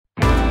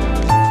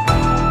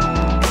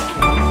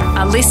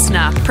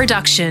listener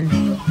production.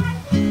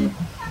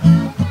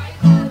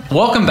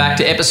 Welcome back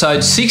to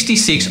episode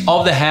 66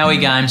 of the Howie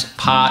Games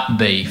Part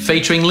B,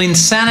 featuring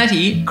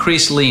Linsanity,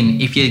 Chris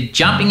Lynn. If you're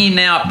jumping in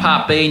now at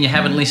Part B and you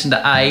haven't listened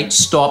to A,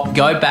 stop,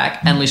 go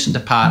back and listen to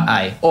Part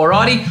A.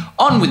 Alrighty,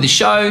 on with the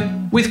show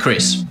with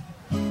Chris.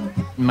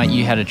 Mate,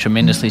 you had a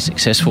tremendously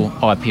successful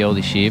IPL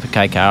this year for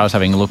KKR. I was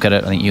having a look at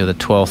it. I think you were the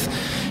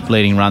 12th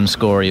leading run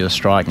scorer. You were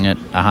striking at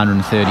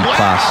 130 plus.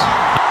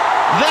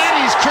 That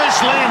is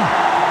Chris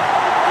Lynn.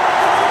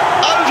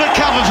 Over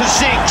cover for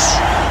 6.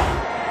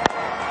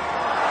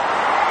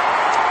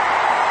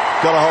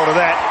 Got a hold of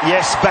that.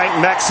 Yes,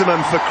 bank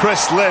maximum for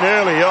Chris Lynn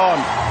early on.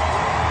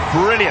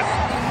 Brilliant.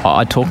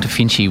 I talked to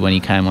Finchy when he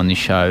came on this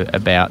show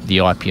about the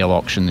IPL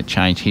auction that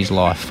changed his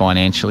life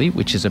financially,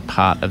 which is a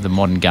part of the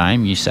modern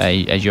game. You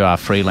say, as you are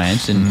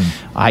freelance, and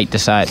I hate to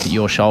say it, that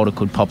your shoulder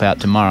could pop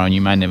out tomorrow and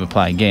you may never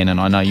play again, and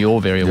I know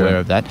you're very aware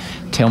of that.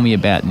 Tell me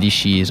about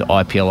this year's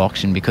IPL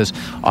auction, because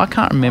I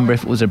can't remember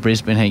if it was a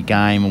Brisbane Heat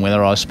game and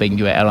whether I was speaking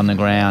to you out on the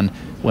ground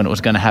when it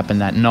was going to happen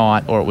that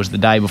night, or it was the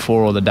day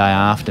before or the day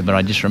after, but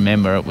I just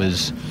remember it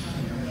was...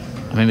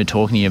 I remember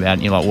talking to you about it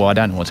and you're like, well, I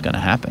don't know what's going to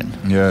happen.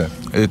 Yeah,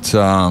 it's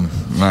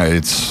mate,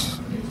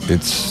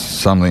 it's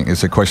something.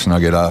 It's a question I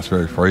get asked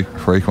very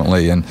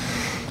frequently, and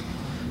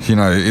you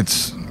know,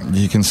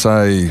 you can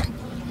say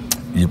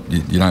you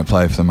don't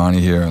play for the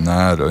money here and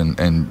that,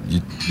 and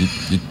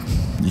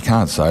you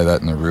can't say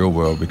that in the real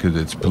world because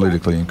it's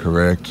politically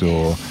incorrect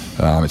or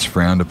it's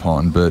frowned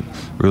upon. But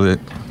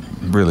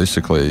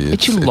realistically,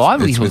 it's your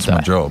livelihood. It's my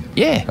job.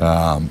 Yeah,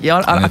 I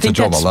think it's a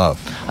job I love.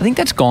 I think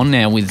that's gone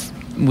now with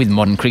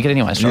modern cricket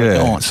anyway. So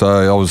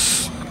I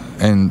was,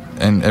 and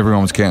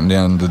everyone was counting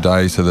down the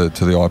days to the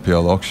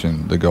IPL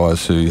auction. The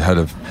guys who had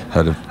a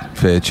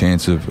fair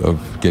chance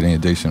of getting a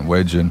decent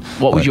wedge. And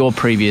what was your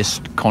previous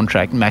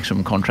contract,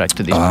 maximum contract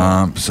to this?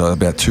 So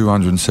about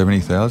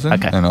 270,000.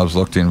 Okay. And I was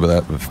locked in with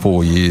that for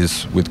 4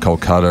 years with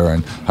Kolkata,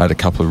 and I had a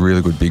couple of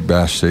really good Big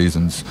Bash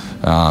seasons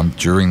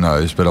during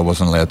those, but I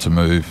wasn't allowed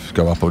to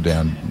go up or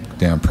down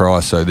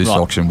price. So this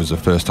auction was the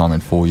first time in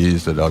 4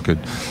 years that I could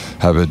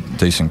have a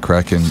decent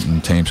crack,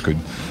 and teams could,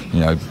 you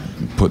know,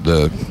 put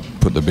the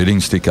bidding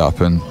stick up,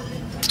 and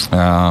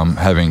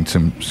having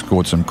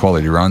scored some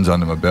quality runs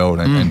under my belt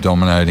and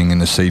dominating in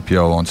the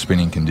CPL on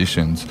spinning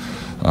conditions.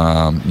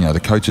 You know, the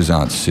coaches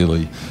aren't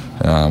silly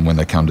when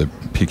they come to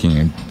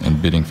picking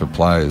and bidding for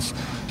players,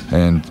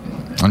 and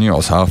I knew I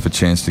was half a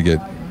chance to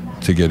get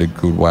a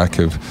good whack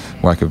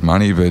of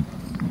money, but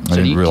I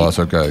didn't realise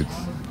I'd go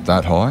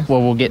that high.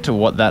 Well, we'll get to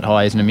what that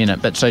high is in a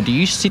minute. But so do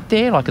you sit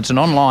there like it's an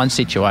online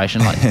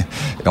situation? Like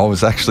I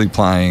was actually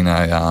playing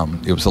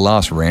it was the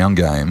last round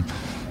game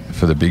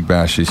for the Big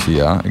Bash this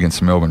year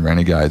against the Melbourne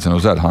Renegades, and I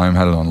was at home,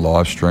 had it on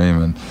live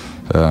stream,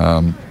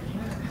 and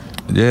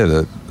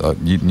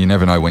you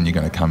never know when you're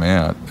going to come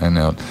out, and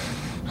I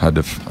had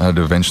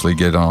to eventually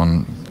get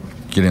in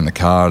the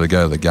car to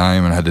go to the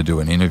game, and had to do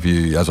an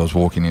interview as I was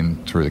walking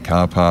in through the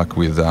car park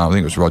with I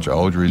think it was Roger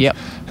Aldridge. Yep.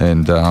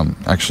 And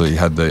actually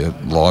had the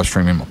live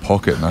stream in my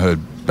pocket, and I heard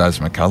Baz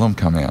McCullum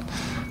come out.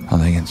 I'm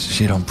thinking,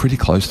 shit, I'm pretty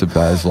close to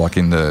Baz, like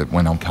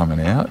when I'm coming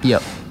out.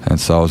 Yep. And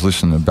so I was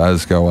listening to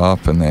Baz go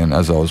up, and then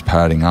as I was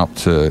padding up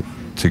to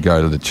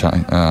go to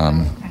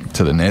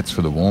the nets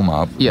for the warm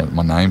up, yep,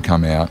 my name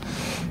come out.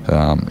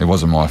 It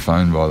wasn't my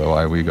phone, by the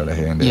way. We got a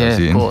hand ours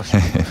in. Yeah, of course.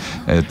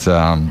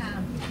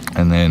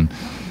 And then.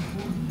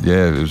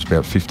 Yeah, it was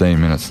about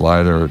 15 minutes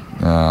later.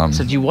 So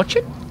did you watch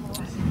it?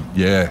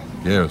 Yeah,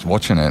 I was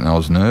watching it, and I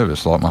was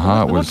nervous. Like my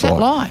heart was like...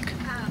 What's that like?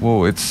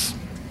 Well, it's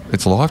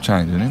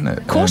life-changing, isn't it?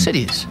 Of course it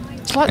is.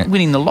 It's like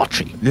winning the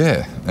lottery.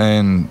 Yeah,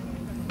 and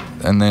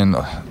then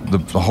the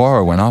higher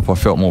I went up, I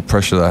felt more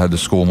pressure that I had to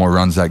score more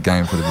runs that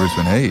game for the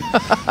Brisbane Heat.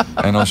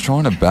 And I was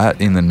trying to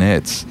bat in the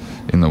nets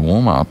in the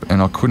warm-up,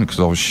 and I couldn't because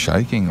I was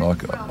shaking.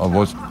 Like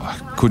I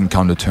couldn't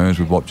come to terms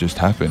with what just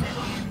happened.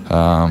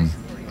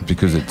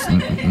 Because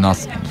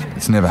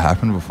it's never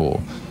happened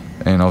before,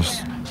 and I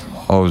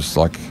was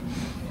like,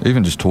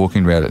 even just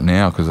talking about it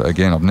now, because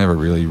again I've never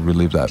really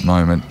relived that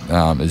moment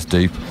as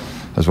deep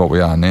as what we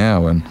are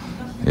now, and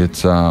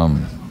it's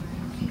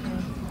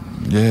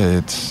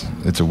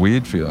it's a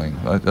weird feeling.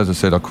 As I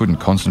said, I couldn't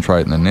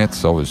concentrate in the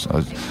nets. I was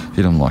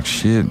hitting like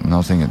shit, and I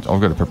was thinking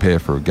I've got to prepare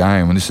for a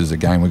game, and this is a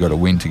game we've got to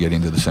win to get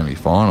into the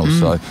semi-finals.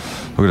 So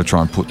I've got to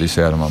try and put this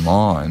out of my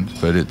mind,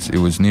 but it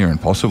was near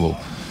impossible.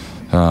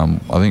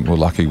 I think we're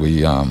lucky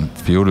we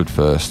fielded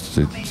first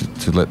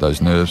to let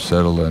those nerves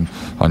settle, and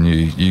I knew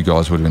you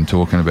guys would have been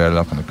talking about it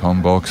up in the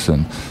comm box,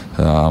 and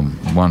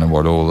wondering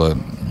what all the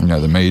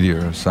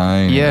media are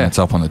saying. Yeah. And it's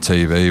up on the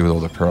TV with all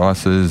the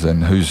prices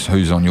and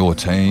who's on your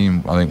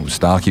team. I think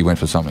Starkey went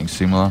for something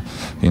similar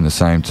in the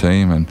same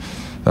team, and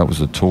that was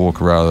the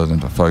talk rather than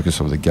the focus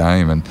of the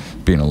game. And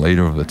being a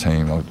leader of the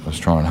team, I was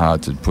trying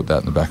hard to put that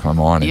in the back of my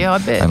mind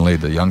and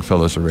lead the young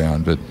fellas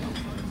around. But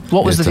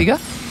what was the figure?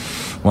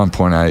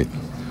 1.8.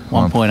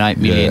 1.8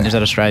 million. Is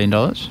that Australian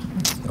dollars?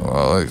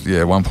 Well,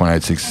 yeah,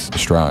 1.86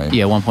 Australian.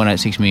 Yeah,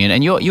 1.86 million.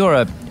 And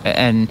you're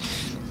and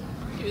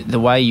the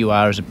way you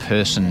are as a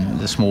person,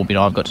 the small bit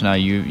I've got to know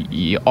you,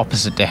 you're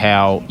opposite to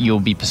how you'll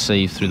be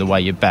perceived through the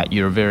way you bat.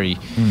 You're a very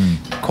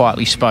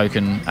quietly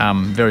spoken,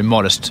 very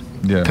modest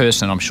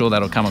person. I'm sure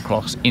that'll come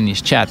across in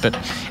this chat, but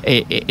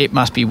it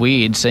must be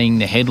weird seeing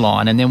the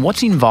headline and then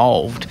what's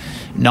involved,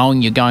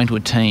 knowing you're going to a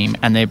team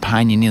and they're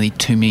paying you nearly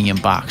 $2 million.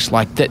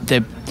 Like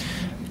that,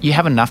 you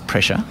have enough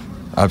pressure.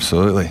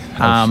 Absolutely.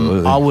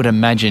 I would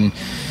imagine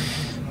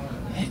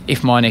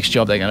if my next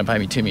job they're going to pay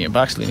me $2 million,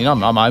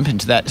 Lynn, I'm open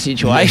to that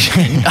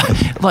situation.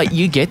 Like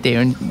you get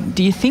there, and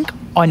do you think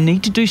I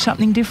need to do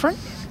something different?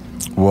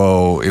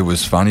 Well, it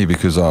was funny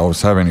because I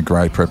was having a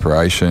great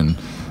preparation,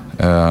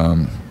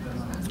 and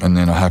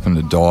then I happened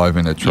to dive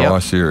in a try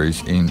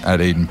series at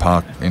Eden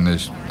Park in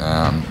the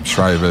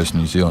Australia versus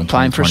New Zealand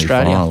playing for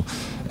Australia final.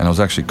 And I was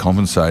actually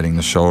compensating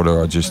the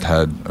shoulder I just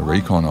had a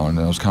recon on, and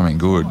I was coming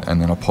good,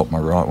 and then I popped my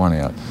right one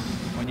out.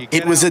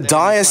 It was a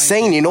dire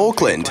scene in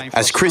Auckland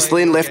as Chris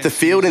Lynn left the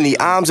field in the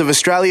arms of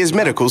Australia's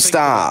medical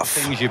staff.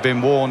 Things you've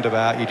been warned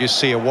about, you just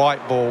see a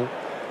white ball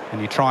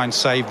and you try and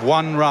save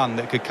one run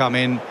that could come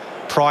in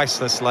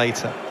priceless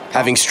later.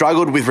 Having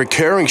struggled with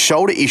recurring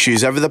shoulder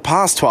issues over the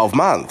past 12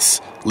 months,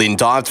 Lynn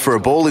dived for a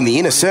ball in the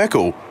inner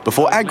circle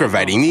before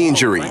aggravating the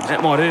injury.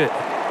 That might hurt.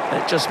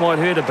 That just might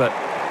hurt a bit.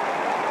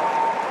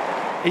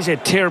 He's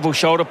had terrible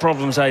shoulder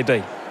problems,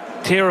 AB.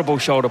 Terrible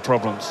shoulder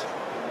problems.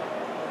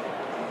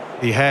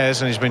 He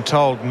has, and he's been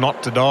told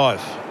not to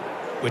dive,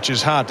 which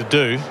is hard to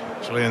do,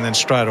 actually, and then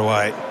straight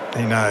away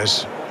he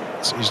knows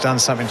he's done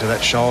something to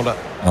that shoulder.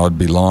 I'd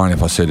be lying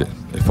if I said it,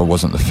 if it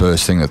wasn't the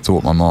first thing that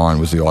thought my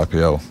mind was the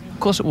IPL. Of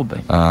course it would be.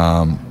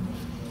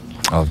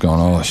 I've gone,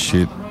 oh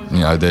shit,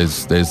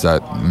 there's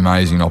that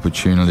amazing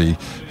opportunity,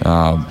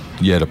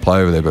 to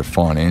play over there, but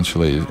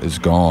financially is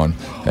gone.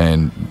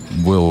 And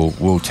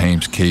will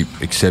teams keep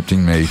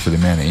accepting me for the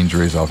amount of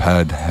injuries I've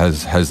had?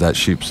 Has that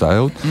ship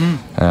sailed?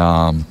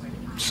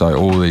 So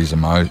all these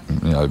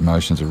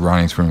emotions are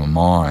running through my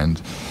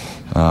mind,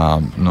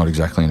 not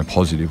exactly in a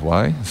positive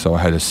way. So I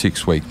had a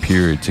 6-week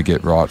period to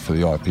get right for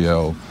the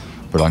IPL,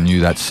 but I knew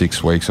that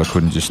 6 weeks I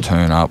couldn't just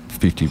turn up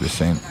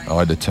 50%. I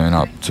had to turn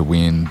up to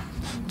win,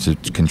 to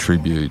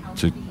contribute,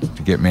 to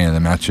get man of the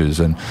matches.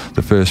 And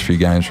the first few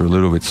games were a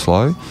little bit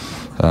slow,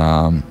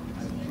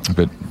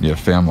 but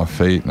found my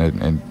feet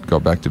and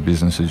got back to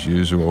business as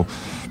usual.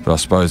 But I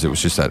suppose it was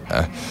just that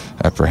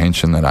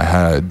apprehension that I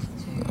had.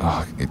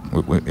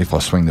 If I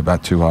swing the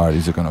bat too hard,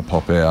 is it going to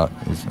pop out?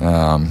 Is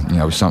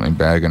something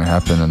bad going to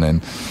happen? And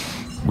then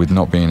with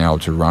not being able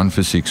to run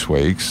for 6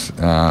 weeks,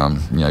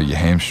 your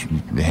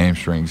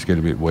hamstrings get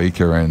a bit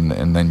weaker,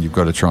 and then you've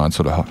got to try and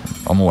sort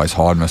of. I'm always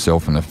hiding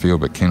myself in the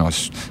field, but can I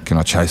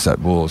chase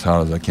that ball as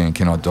hard as I can?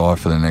 Can I dive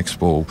for the next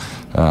ball?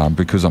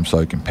 Because I'm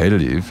so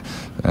competitive,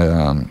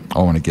 I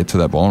want to get to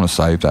that ball. I want to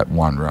save that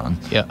one run.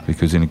 Yeah.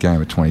 Because in a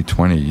game of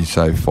 2020, you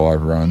save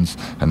 5 runs,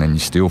 and then you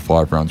steal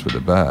 5 runs with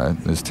the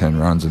bat. There's 10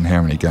 runs, and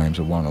how many games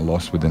are won or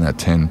lost within that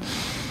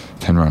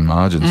 10-run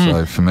margin?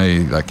 So for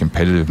me, that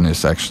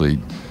competitiveness actually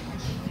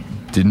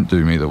didn't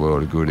do me the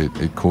world of good.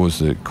 It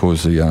caused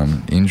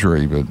the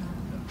injury, but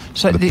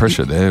so the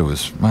pressure there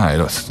was,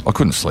 mate, I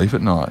couldn't sleep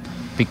at night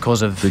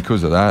because of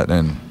that.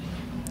 And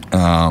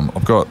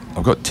I've got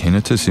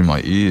tinnitus in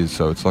my ears,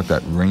 so it's like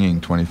that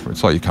ringing 24.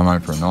 It's like you come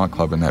home from a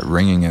nightclub and that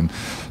ringing, and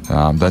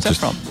what's that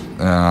from?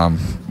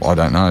 I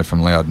don't know,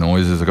 from loud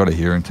noises. I got a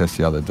hearing test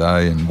the other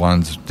day, and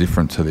one's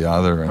different to the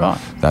other. And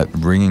that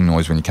ringing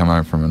noise when you come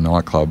home from a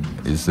nightclub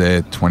is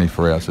there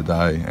 24 hours a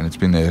day, and it's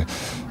been there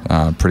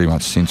pretty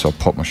much since I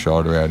popped my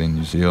shoulder out in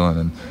New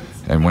Zealand.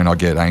 And when I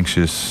get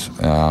anxious,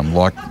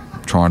 like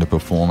trying to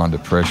perform under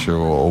pressure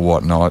or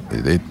whatnot,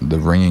 the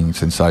ringing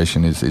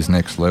sensation is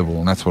next level.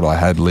 And that's what I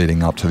had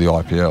leading up to the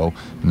IPL,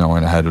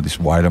 knowing I had this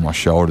weight on my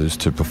shoulders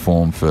to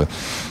perform for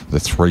the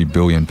 3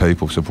 billion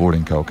people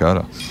supporting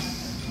Kolkata.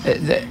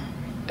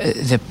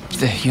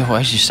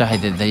 As you say,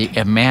 the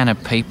amount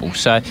of people.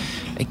 So,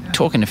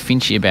 talking to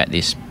Finchy about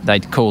this,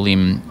 they'd call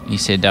him, he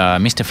said,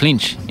 Mr.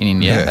 Flinch in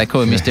India. Yeah. They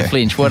call him Mr.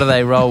 Flinch. What do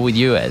they roll with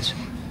you as?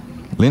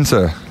 Lynn,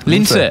 sir.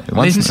 One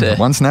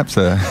snap,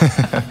 sir.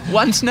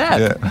 One snap?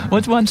 Yeah.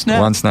 What's one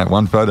snap? One snap,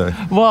 one photo.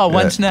 Wow,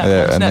 one snap.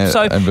 Yeah. One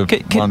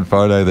snap. One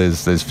photo,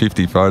 there's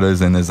 50 photos,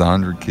 then there's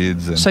 100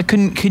 kids. So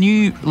can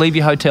you leave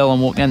your hotel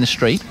and walk down the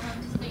street?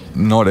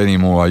 Not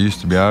anymore. I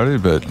used to be able to,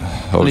 but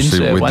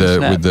obviously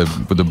with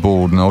the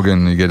bald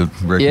noggin, you get to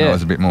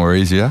recognise a bit more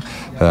easier.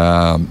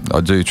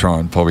 I do try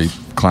and probably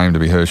claim to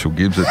be Herschel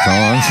Gibbs at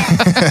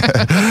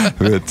times,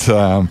 but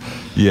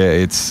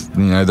it's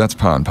that's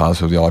part and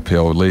parcel of the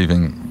IPL.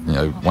 Leaving,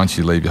 once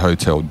you leave your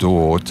hotel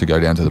door to go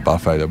down to the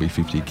buffet, there'll be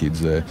 50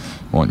 kids there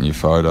wanting your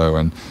photo,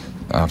 and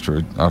after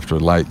a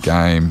late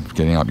game,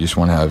 getting up, you just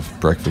want to have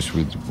breakfast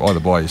with either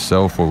by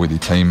yourself or with your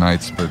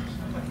teammates,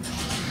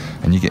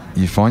 and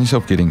you find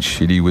yourself getting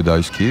shitty with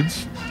those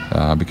kids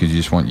because you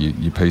just want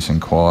your peace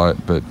and quiet,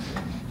 but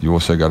you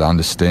also got to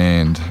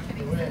understand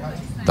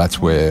that's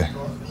where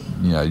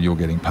you're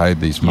getting paid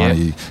this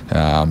money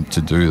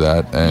to do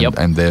that,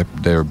 and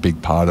they're a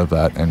big part of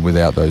that. And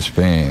without those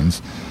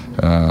fans,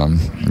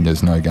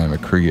 there's no game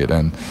of cricket.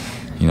 And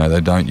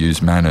they don't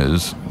use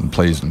manners, and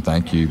please and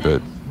thank you,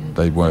 but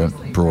they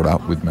weren't brought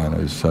up with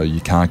manners, so you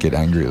can't get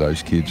angry at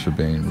those kids for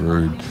being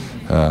rude.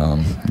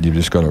 You've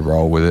just got to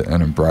roll with it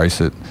and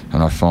embrace it.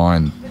 And I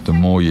find the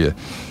more you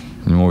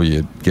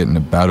get in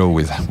a battle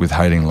with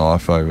hating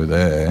life over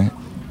there,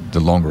 the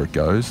longer it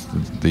goes.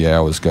 The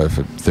hours go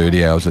for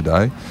 30 hours a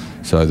day.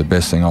 So the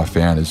best thing I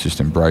found is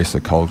just embrace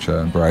the culture,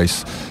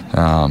 embrace,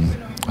 I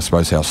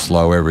suppose, how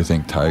slow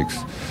everything takes,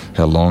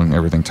 how long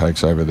everything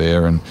takes over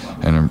there, and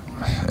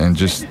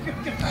just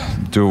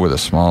do it with a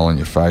smile on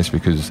your face,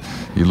 because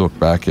you look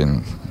back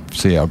and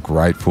see how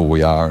grateful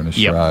we are in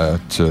Australia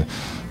to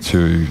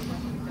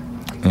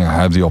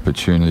have the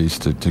opportunities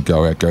to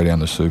go down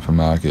the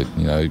supermarket,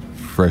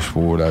 fresh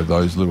water,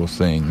 those little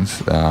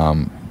things.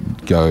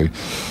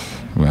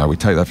 We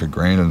take that for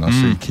granted, and I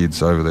see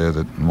kids over there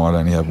that might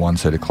only have one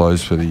set of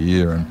clothes for the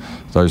year, and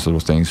those little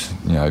things,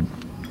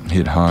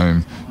 hit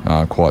home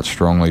quite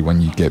strongly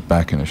when you get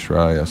back in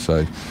Australia.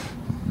 So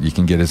you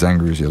can get as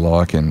angry as you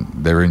like, and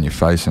they're in your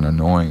face and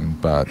annoying,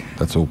 but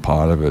that's all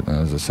part of it. And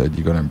as I said,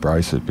 you've got to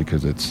embrace it,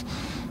 because it's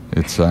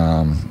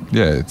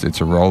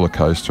a roller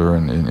coaster,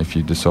 and if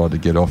you decide to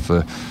get off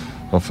the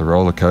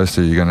roller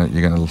coaster, you're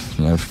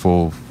gonna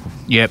fall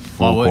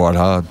quite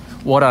hard.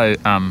 Watto,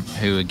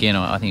 who again,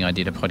 I think I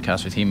did a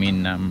podcast with him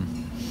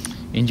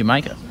in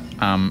Jamaica,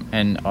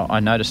 and I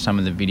noticed some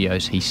of the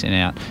videos he sent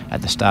out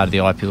at the start of the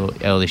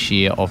IPL this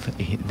year of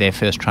their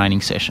first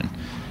training session,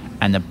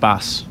 and the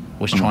bus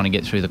was trying to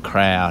get through the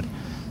crowd,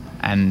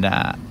 and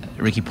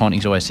Ricky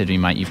Ponting's always said to me,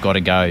 mate, you've got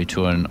to go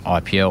to an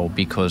IPL,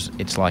 because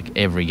it's like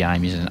every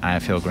game is an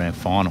AFL Grand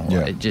Final.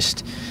 Yeah.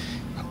 Is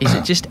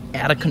it just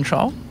out of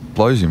control?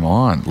 Blows your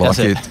mind. Like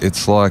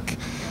it's like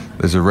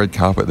there's a red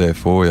carpet there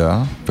for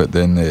you, but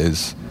then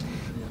there's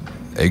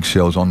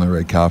eggshells on the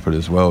red carpet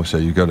as well. So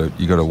you got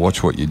to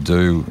watch what you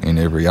do in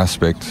every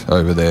aspect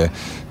over there.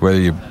 Whether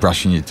you're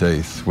brushing your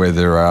teeth,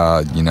 whether you're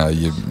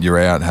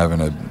out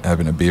having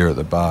a beer at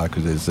the bar,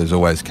 because there's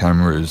always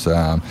cameras.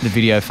 The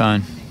video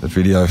phone. There's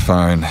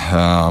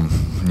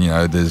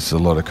a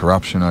lot of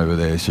corruption over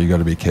there, so you got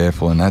to be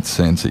careful in that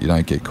sense that you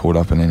don't get caught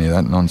up in any of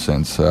that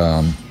nonsense.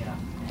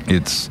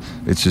 It's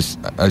just,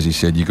 as you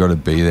said, you got to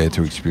be there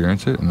to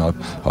experience it. And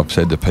I've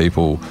said to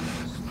people,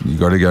 you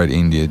got to go to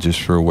India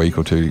just for a week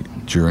or two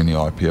during the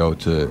IPL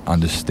to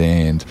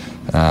understand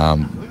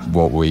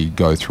what we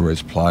go through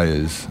as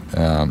players,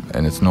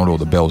 and it's not all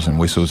the bells and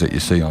whistles that you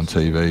see on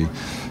TV.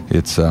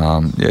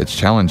 It's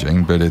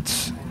challenging, but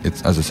it's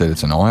as I said,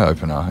 it's an eye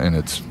opener, and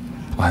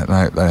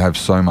they have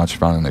so much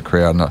fun in the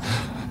crowd. And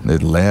they're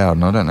loud,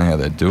 and I don't know how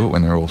they do it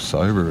when they're all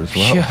sober as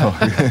well. Sure.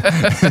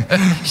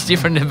 It's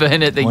different to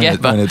being at the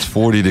Gabba. When it's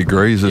 40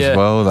 degrees as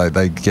well,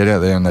 they get out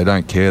there and they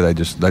don't care. They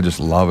just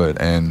love it.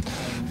 And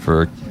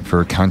for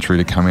a country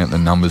to come out in the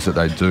numbers that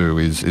they do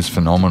is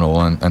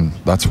phenomenal. And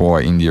that's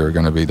why India are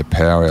going to be the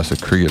powerhouse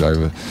of cricket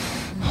over.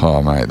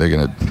 Oh mate, they're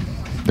going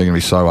to be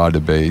so hard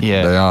to beat.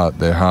 Yeah.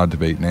 They're hard to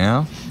beat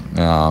now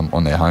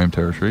on their home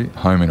territory,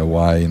 home and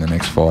away in the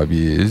next 5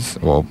 years.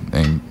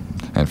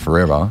 And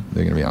forever,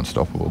 they're going to be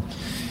unstoppable.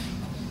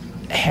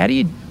 How do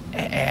you,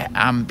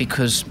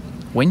 because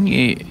when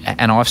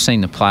and I've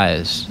seen the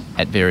players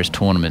at various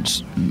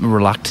tournaments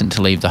reluctant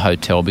to leave the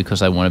hotel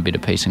because they want a bit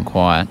of peace and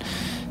quiet.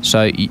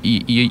 So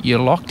you're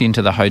locked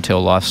into the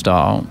hotel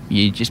lifestyle.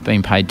 You've just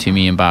been paid $2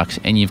 million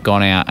and you've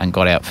gone out and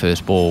got out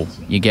first ball.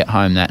 You get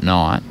home that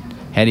night.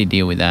 How do you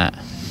deal with that?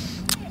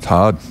 It's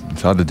hard.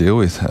 It's hard to deal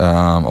with.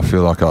 I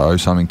feel like I owe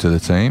something to the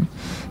team.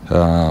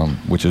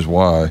 Which is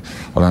why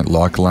I don't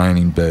like laying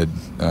in bed,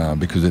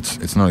 because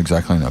it's not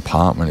exactly an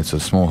apartment. It's a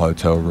small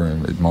hotel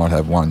room. It might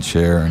have one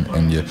chair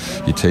and your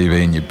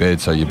TV and your bed,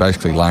 so you're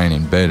basically laying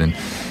in bed. And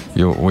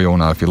we all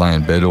know if you lay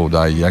in bed all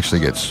day, you actually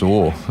get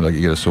sore. Like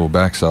you get a sore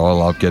back. So I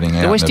love getting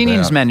out. The West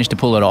Indians managed to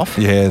pull it off.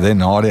 Yeah, they're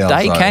night owls.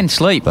 They can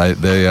sleep.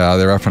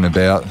 They're up and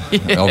about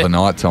over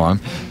night time.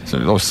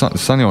 So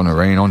Sonny or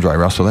Noreen, Andre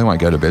Russell, they won't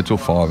go to bed till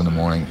 5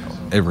 a.m.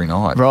 every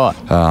night. Right.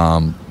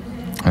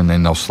 And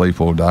then they'll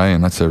sleep all day,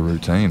 and that's their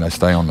routine. They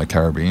stay on the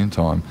Caribbean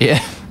time.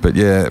 Yeah. But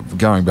yeah,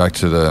 going back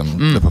to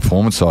the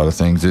performance side of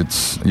things,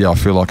 I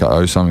feel like I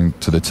owe something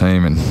to the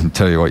team. And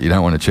tell you what, you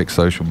don't want to check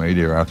social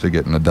media after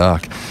getting the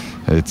dark.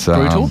 It's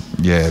brutal.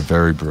 Yeah,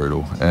 very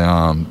brutal.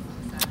 And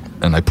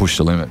they push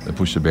the limit, they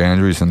push the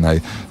boundaries, and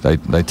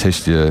they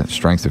test your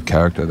strength of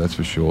character. That's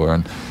for sure.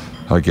 And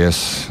I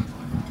guess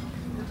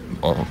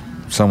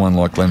someone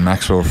like Glenn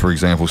Maxwell, for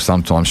example,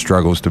 sometimes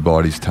struggles to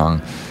bite his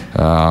tongue.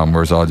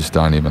 Whereas I just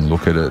don't even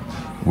look at it,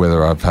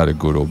 whether I've had a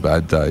good or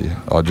bad day.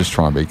 I just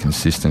try and be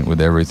consistent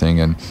with everything.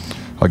 And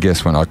I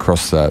guess when I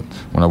cross that,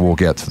 when I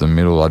walk out to the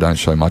middle, I don't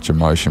show much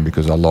emotion,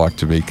 because I like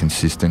to be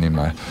consistent in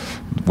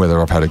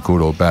whether I've had a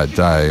good or bad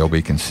day, I'll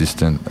be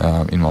consistent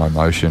in my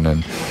emotion.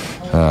 And,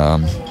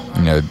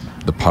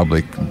 the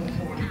public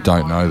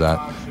don't know that.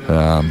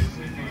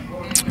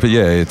 But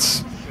yeah,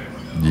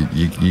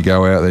 you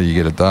go out there, you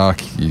get a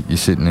dark, you're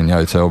sitting in your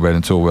hotel bed, and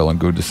it's all well and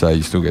good to say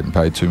you're still getting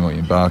paid $2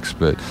 million,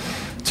 but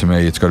to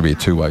me it's got to be a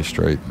two-way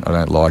street. I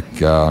don't like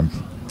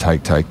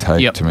take.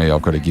 Yep. To me,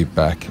 I've got to give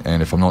back.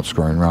 And if I'm not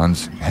scoring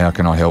runs, how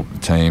can I help the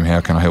team?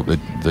 How can I help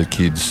the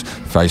kids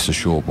face a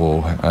short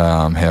ball?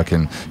 How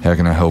can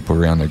I help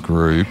around the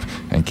group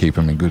and keep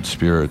them in good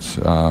spirits?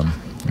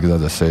 Because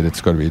as I said,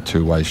 it's got to be a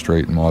two-way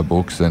street in my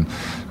books, and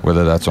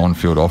whether that's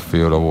on-field,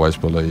 off-field, I always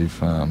believe,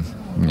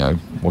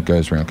 what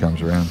goes around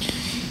comes around.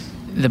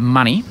 The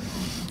money,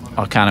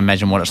 I can't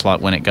imagine what it's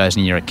like when it goes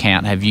in your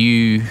account. Have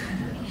you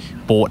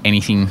bought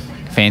anything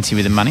fancy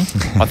with the money?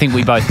 I think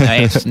we both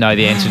know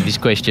the answer to this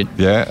question.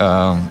 Yeah,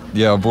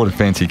 I bought a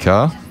fancy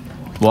car.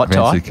 What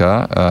fancy type?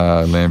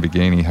 car,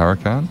 Lamborghini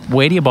Huracan.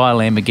 Where do you buy a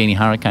Lamborghini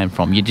Huracan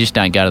from? You just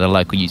don't go to the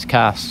local used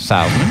car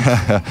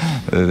salesman.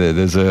 There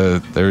is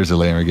a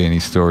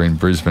Lamborghini store in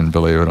Brisbane,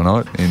 believe it or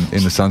not,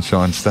 in the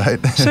Sunshine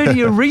State. So do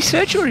you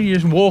research or do you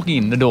just walk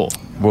in the door?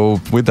 Well,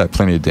 with that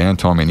plenty of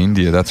downtime in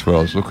India, that's where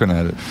I was looking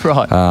at it.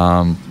 Right.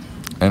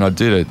 And I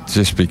did it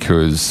just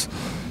because,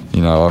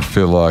 I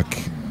feel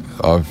like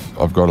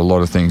I've got a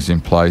lot of things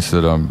in place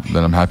that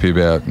I'm happy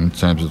about in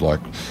terms of like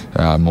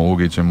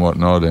mortgage and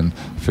whatnot, and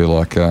feel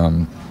like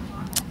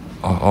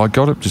I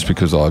got it just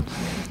because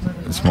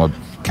it's my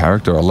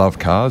character. I love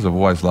cars. I've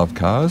always loved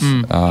cars.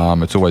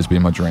 It's always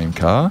been my dream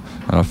car,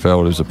 and I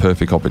felt it was a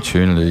perfect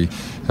opportunity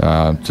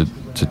to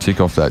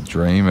tick off that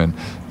dream. And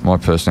my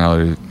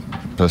personality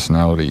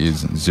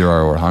is 0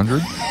 or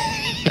 100,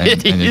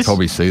 and you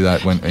probably see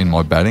that in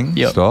my batting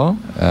style.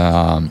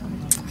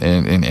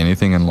 And in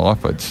anything in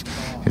life,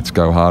 it's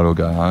go hard or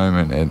go home,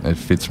 and it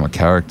fits my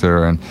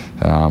character. And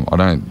I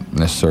don't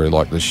necessarily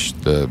like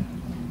the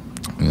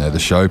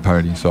show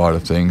pony side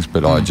of things,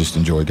 but I just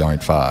enjoy going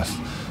fast.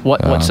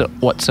 What's a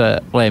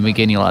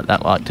Lamborghini like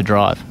that like to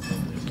drive?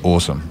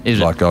 Awesome. Is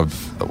it?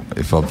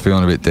 If I'm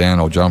feeling a bit down,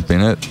 I'll jump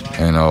in it,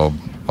 and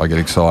I get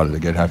excited, I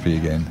get happy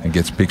again.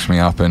 It picks me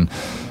up, and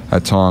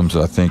at times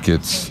I think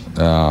it's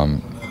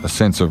a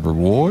sense of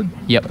reward.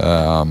 Yep.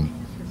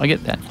 I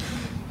get that.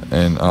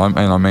 And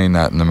I mean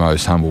that in the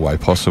most humble way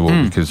possible,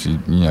 because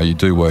you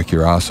do work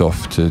your ass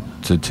off to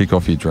tick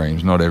off your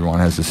dreams. Not everyone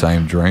has the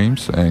same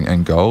dreams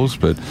and goals,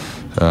 but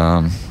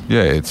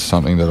it's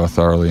something that I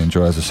thoroughly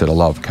enjoy. As I said, I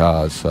love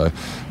cars. So,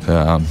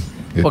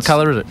 what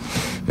colour is it?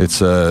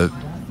 It's a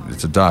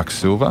dark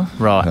silver.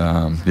 Right.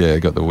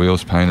 Got the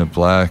wheels painted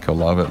black. I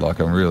love it. Like,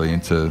 I'm really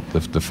into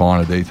the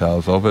finer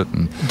details of it.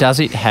 And does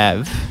it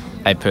have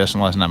a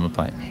personalised number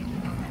plate?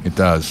 It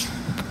does.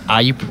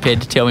 Are you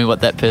prepared to tell me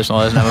what that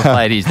personalised number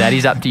plate is? That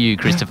is up to you,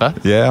 Christopher.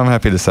 Yeah, I'm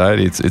happy to say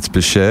it. It's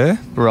Boucher.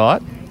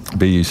 Right.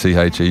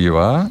 Bucheur.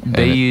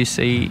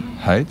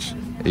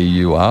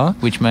 Bucheur.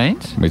 Which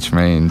means? Which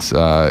means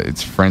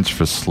it's French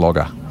for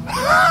slogger.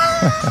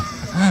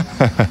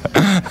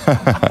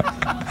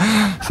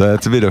 So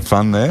it's a bit of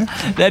fun there.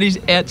 That is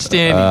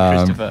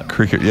outstanding, Christopher.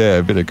 Cricket,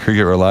 a bit of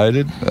cricket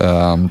related.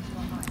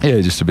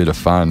 Just a bit of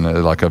fun.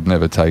 Like, I've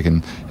never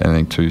taken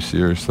anything too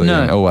seriously.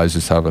 No. And always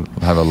just have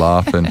a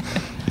laugh and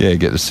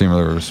get a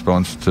similar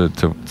response to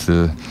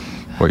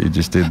what you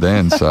just did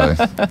then. So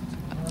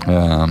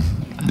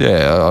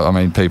I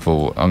mean,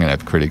 people, I'm going to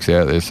have critics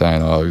out there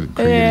saying,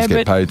 cricketers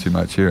get paid too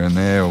much here and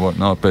there or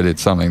whatnot, but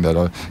it's something that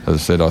as I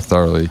said, I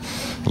thoroughly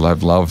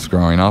have loved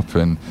growing up,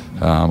 and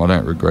I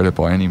don't regret it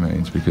by any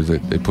means, because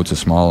it puts a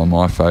smile on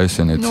my face,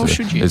 and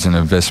it's an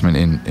investment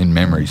in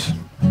memories.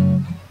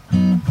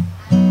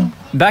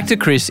 Back to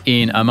Chris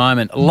in a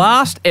moment.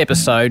 Last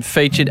episode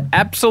featured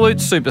absolute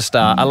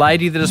superstar, a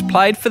lady that has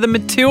played for the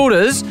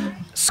Matildas,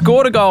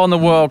 scored a goal in the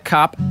World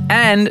Cup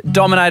and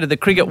dominated the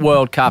Cricket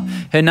World Cup.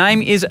 Her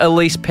name is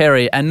Elise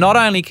Perry, and not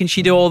only can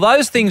she do all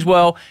those things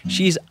well,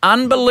 she's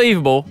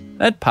unbelievable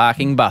at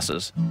parking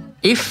buses.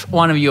 If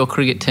one of your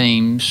cricket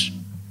teams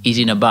is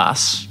in a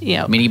bus,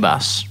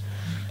 minibus,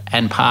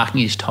 and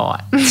parking is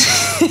tight,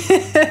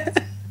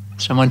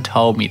 someone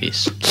told me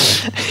this.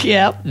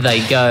 Yep.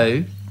 They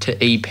go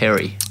to E.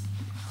 Perry.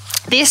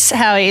 This,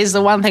 Howie, is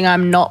the one thing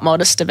I'm not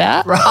modest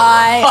about.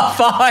 Right.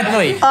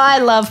 Finally. I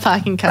love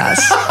parking cars.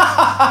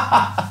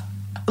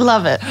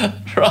 Love it.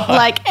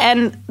 Right.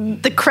 And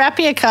the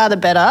crappier car, the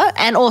better,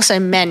 and also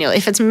manual.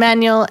 If it's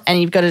manual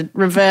and you've got to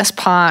reverse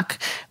park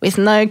with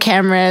no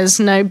cameras,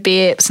 no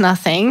beeps,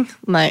 nothing,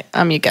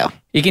 I'm your girl.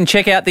 You can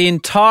check out the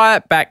entire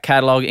back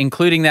catalogue,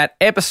 including that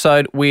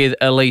episode with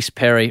Elise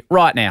Perry,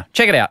 right now.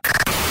 Check it out.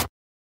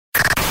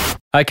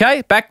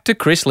 Okay, back to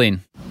Chris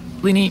Lynn.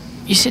 Linny,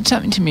 you said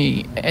something to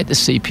me at the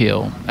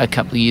CPL a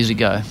couple of years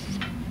ago,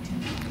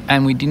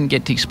 and we didn't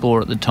get to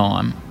explore at the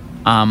time.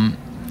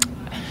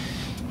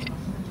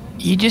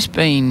 You just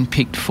been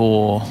picked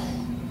for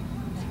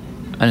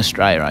an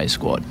Australia A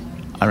squad,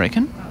 I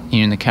reckon.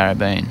 You're in the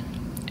Caribbean,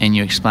 and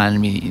you explained to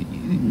me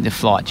the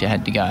flight you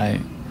had to go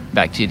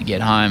back to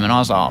get home, and I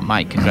was like,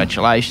 mate,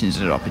 congratulations,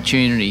 it's an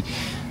opportunity.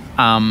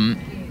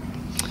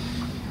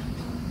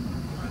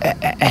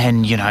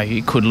 And,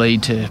 it could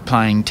lead to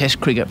playing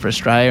Test cricket for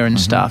Australia and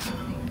stuff.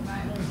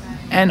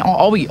 And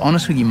I'll be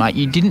honest with you, mate,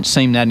 you didn't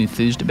seem that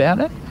enthused about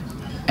it.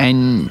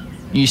 And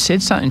you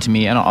said something to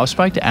me, and I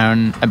spoke to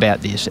Aaron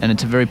about this, and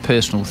it's a very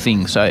personal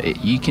thing, so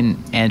you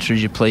can answer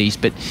as you please,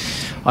 but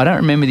I don't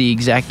remember the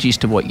exact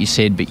gist of what you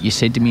said, but you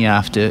said to me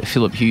after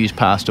Philip Hughes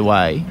passed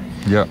away,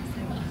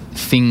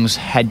 things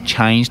had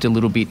changed a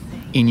little bit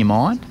in your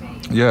mind?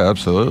 Yeah,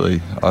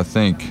 absolutely. I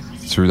think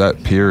through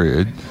that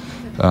period,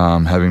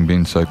 having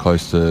been so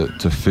close to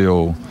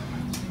Phil,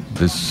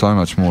 there's so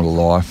much more to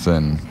life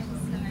than,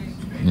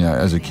 you know,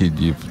 as a kid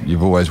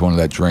you've always wanted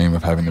that dream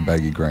of having the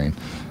baggy green,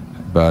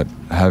 but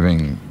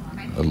having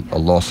a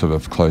loss of a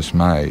close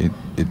mate,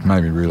 it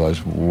made me realise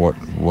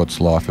what's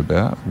life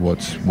about,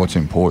 what's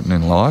important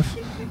in life.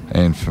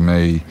 And for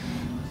me,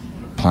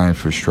 playing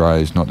for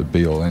Australia is not the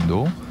be all end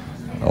all.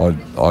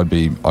 I'd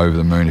be over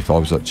the moon if I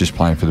was just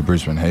playing for the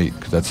Brisbane Heat,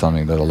 because that's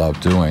something that I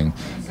love doing,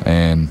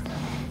 and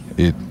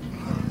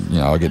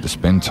I get to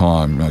spend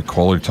time,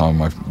 quality time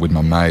with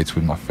my mates,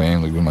 with my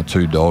family, with my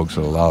 2 dogs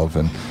that I love,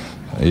 and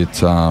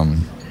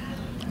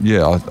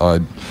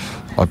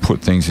I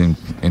put things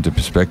into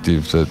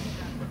perspective that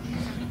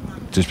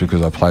just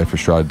because I play for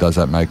Australia, does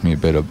that make me a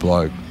better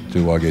bloke?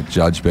 Do I get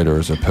judged better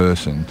as a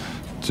person?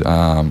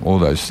 All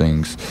those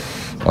things.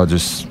 I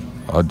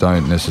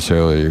don't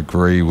necessarily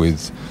agree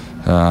with.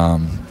 If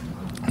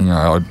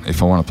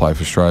I want to play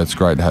for Australia, it's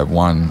great to have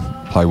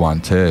play one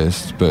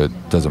test, but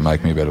does it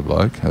make me a better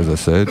bloke, as I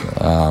said?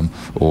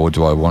 Or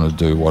do I want to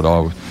do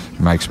what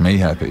makes me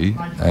happy?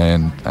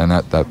 And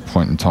at that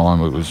point in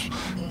time, it was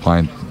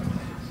playing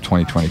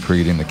 2020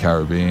 cricket in the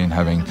Caribbean,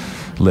 having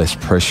less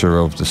pressure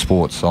of the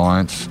sports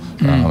science,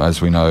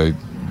 as we know,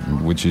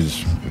 which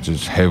is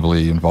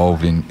heavily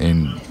involved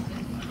in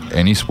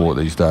any sport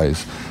these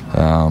days.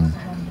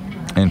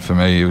 And for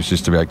me, it was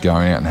just about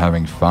going out and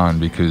having fun,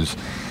 because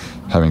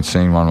having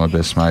seen one of my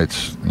best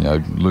mates,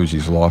 lose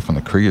his life on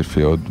the cricket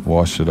field,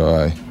 why should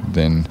I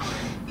then,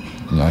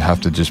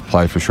 have to just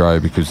play for Australia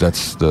because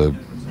that's the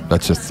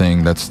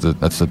thing, that's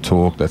the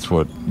talk, that's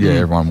what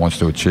everyone wants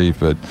to achieve,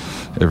 but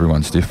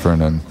everyone's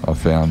different. And I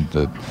found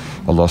that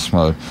I lost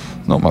not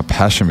my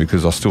passion,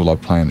 because I still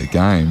love playing the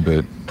game,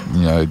 but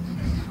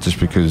just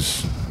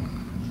because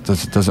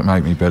does it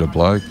make me a better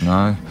bloke?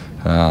 No.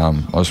 I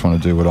just want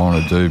to do what I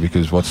want to do,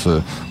 because what's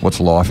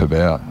life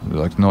about?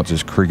 Like, not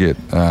just cricket.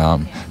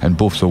 And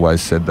Buff's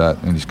always said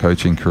that in his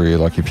coaching career.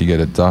 Like, if you get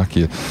a duck,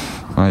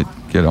 mate,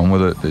 get on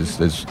with it.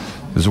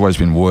 There's always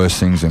been worse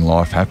things in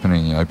life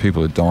happening.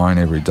 People are dying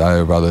every day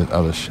of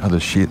other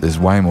shit. There's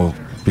way more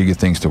bigger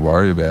things to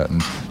worry about.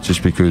 And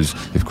just because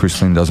if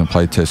Chris Lynn doesn't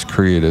play Test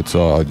cricket, it's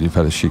you've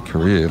had a shit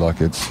career.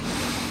 Like, it's,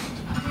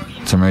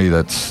 to me,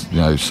 that's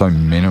so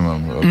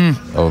minimum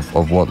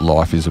of what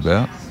life is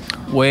about.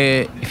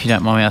 Where, if you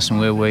don't mind me asking,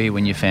 where were you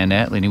when you found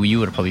out, Lenny? Were you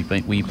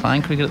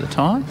playing cricket at the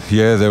time?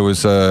 Yeah, there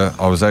was. I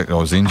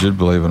was injured,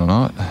 believe it or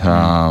not.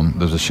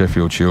 There was a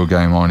Sheffield Shield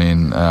game on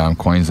in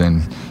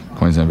Queensland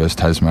vs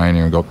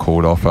Tasmania, and got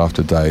called off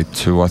after day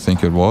 2, I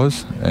think it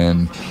was.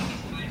 And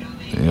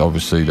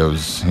obviously he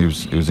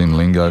was in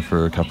Lingo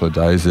for a couple of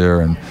days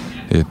there, and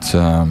it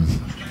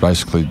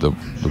basically the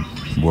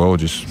world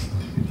just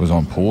was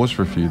on pause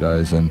for a few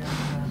days, and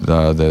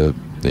the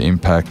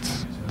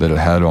impact that it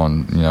had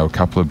on a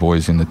couple of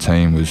boys in the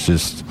team was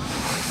just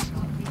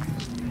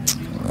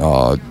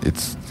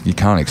you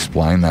can't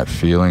explain that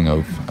feeling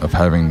of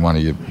having one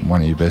of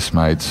your best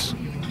mates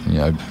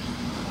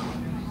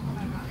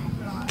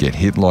get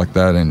hit like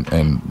that,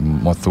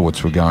 and my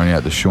thoughts were going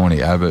out to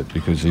Shawnee Abbott,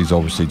 because he's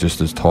obviously just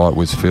as tight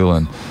with Phil,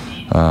 and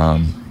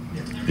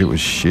it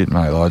was shit,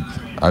 mate. I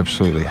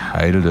absolutely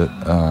hated it.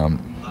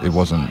 It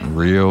wasn't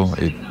real.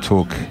 It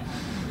took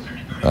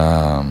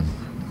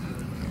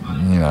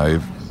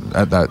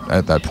at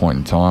that point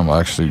in time, I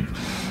actually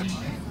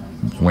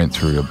went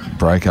through a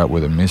breakup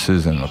with a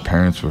missus, and my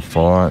parents were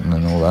fighting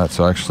and all that.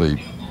 So I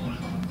actually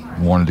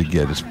wanted to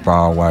get as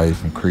far away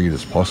from cricket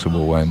as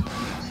possible, and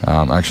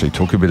actually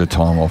took a bit of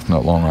time off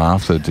not long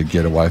after to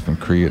get away from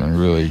cricket and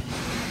really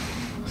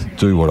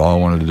do what I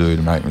wanted to do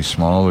to make me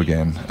smile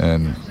again.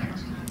 And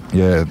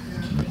yeah,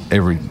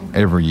 every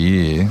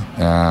year,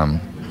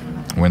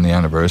 when the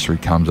anniversary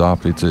comes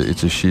up, it's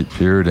a shit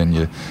period, and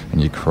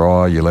you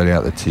cry, you let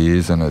out the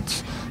tears, and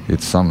it's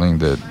something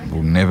that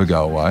will never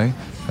go away.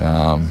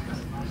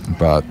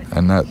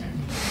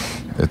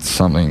 It's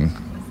something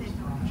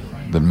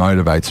that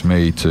motivates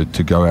me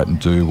to go out and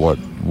do what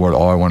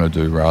I want to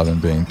do, rather than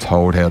being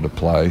told how to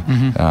play.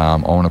 I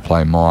want to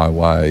play my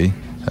way,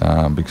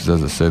 because,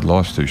 as I said,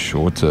 life's too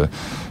short to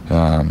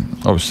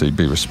obviously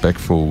be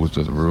respectful with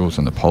the rules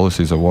and the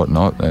policies or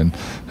whatnot, and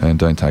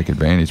don't take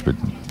advantage, but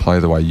play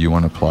the way you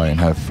want to play and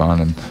have fun.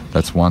 And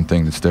that's one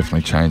thing that's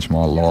definitely changed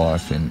my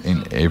life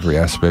in every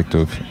aspect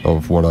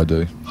of what I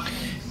do.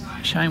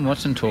 Shane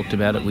Watson talked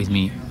about it with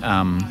me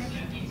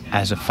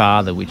as a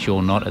father, which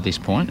you're not at this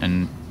point,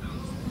 and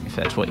if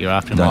that's what you're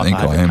after, I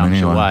hope it comes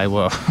your way.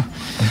 Well,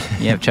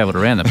 you have travelled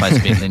around the place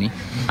a bit, Lenny.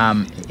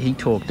 He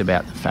talked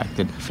about the fact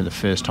that for the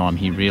first time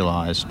he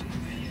realised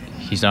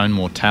his own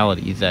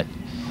mortality, that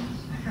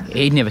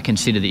he'd never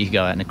considered that you could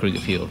go out in a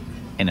cricket field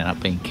and end up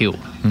being killed.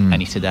 And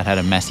he said that had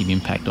a massive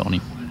impact on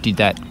him. Did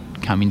that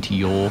come into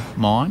your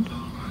mind?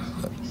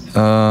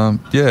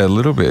 Yeah, a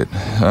little bit.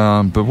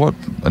 But what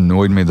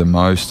annoyed me the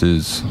most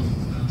is,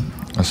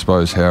 I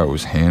suppose, how it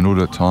was handled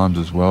at times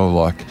as well.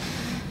 Like,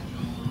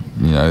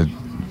 you know,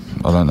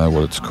 I don't know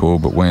what it's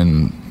called, but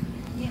when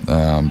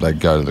they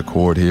go to the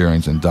court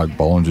hearings and Doug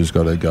Bollinger's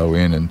got to go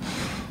in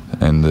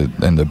and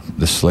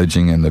the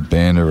sledging and the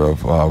banter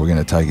of, we're going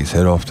to take his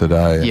head off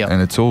today. Yep.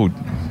 And it's all,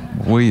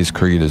 we as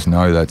cricketers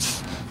know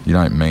that's, you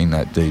don't mean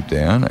that deep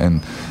down.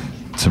 And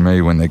to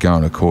me, when they're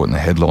going to court and the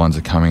headlines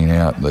are coming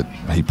out that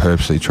he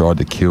purposely tried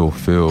to kill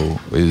Phil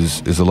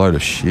is a load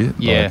of shit.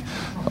 Yeah.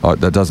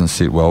 That doesn't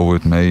sit well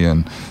with me.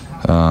 And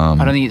I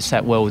don't think it's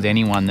sat well with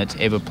anyone that's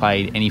ever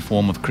played any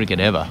form of cricket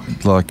ever.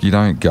 Like, you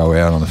don't go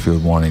out on the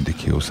field wanting to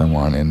kill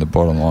someone, and the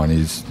bottom line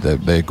is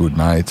that they're good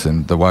mates,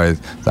 and the way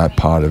that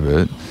part of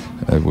it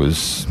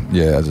was,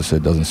 as I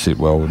said, doesn't sit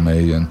well with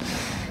me. And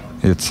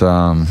it's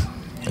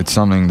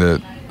something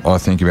that I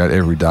think about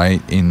every day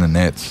in the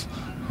nets.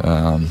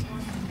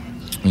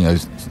 You know,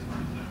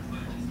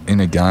 in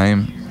a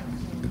game,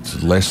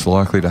 it's less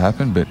likely to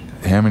happen, but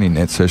how many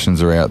net sessions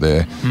are out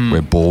there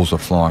where balls are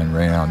flying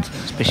around?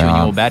 Especially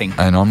when you're batting.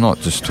 And I'm not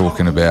just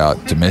talking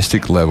about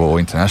domestic level or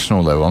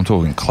international level, I'm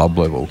talking club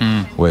level,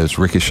 where it's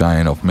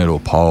ricocheting off metal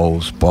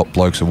poles,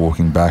 blokes are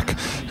walking back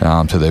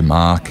to their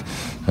mark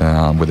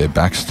with their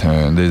backs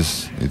turned.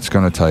 There's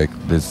going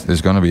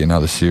to be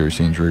another serious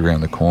injury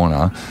around the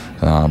corner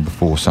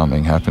before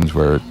something happens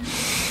where it...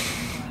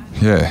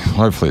 Yeah,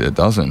 hopefully it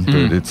doesn't.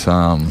 But it's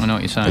I know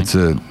what you're saying. It's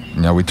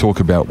we talk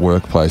about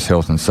workplace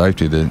health and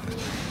safety.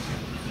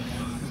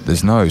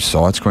 There's no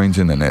side screens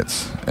in the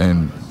nets,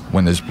 and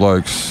when there's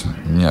blokes,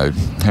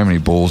 how many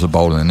balls are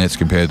bowled in the nets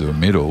compared to a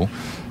middle,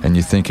 and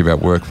you think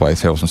about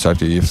workplace health and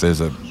safety. If there's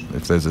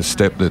a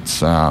step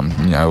that's a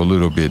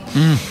little bit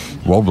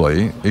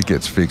wobbly, it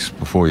gets fixed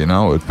before you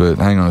know it. But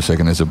hang on a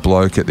second, there's a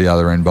bloke at the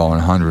other end bowling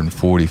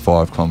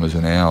 145 kilometres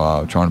an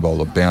hour trying to bowl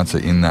a bouncer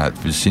in that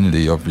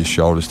vicinity of your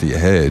shoulders to your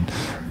head.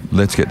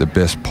 Let's get the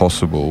best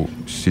possible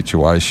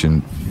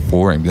situation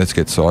for him. Let's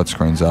get side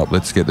screens up.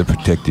 Let's get the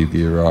protective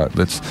gear right.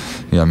 Let's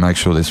make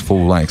sure there's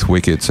full length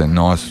wickets and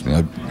nice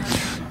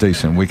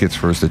decent wickets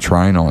for us to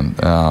train on.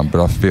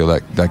 But I feel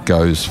that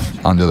goes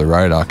under the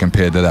radar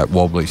compared to that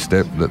wobbly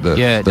step that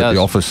the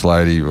office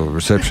lady or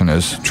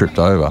receptionist tripped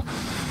over.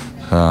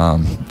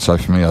 So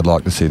for me, I'd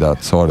like to see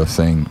that side of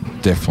thing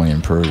definitely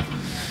improve.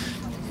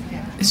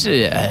 This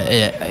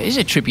is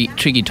a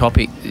tricky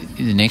topic,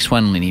 the next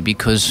one, Linny,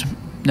 because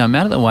no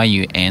matter the way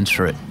you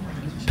answer it,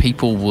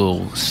 people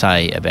will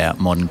say about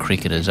modern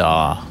cricketers,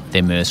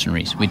 they're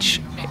mercenaries,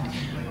 which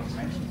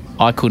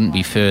I couldn't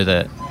be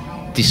further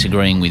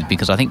disagreeing with,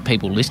 because I think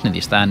people listen to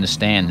this, they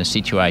understand the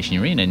situation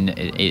you're in, and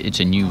it's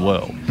a new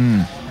world.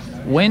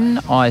 When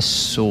I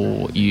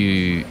saw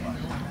you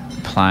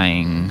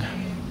playing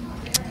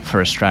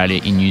for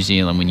Australia in New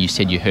Zealand, when you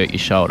said you hurt your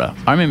shoulder,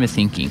 I remember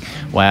thinking,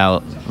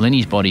 wow,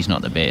 Lenny's body's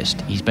not the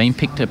best. He's been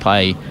picked to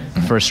play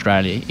for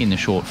Australia in the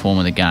short form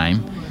of the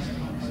game.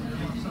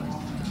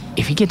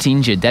 If he gets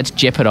injured, that's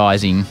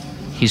jeopardising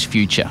his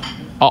future.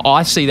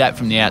 I see that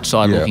from the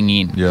outside looking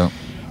in. Yeah.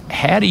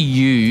 How do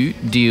you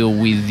deal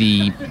with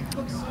the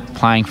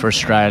playing for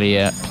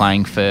Australia,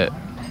 playing for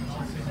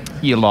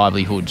your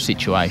livelihood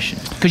situation?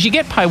 Because you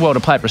get paid well to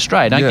play for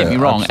Australia, don't get me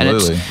wrong.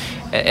 Absolutely.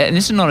 And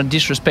this is not a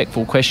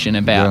disrespectful question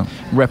about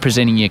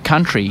representing your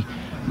country,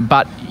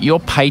 but your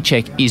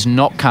paycheck is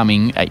not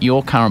coming at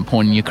your current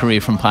point in your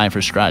career from playing for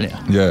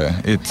Australia. Yeah,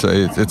 it's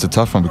a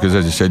tough one, because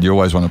as you said, you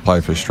always want to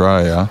play for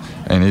Australia,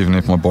 and even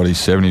if my body's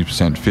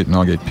 70% fit and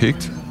I get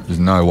picked, there's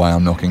no way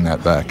I'm knocking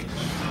that back.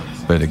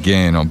 But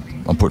again, I'm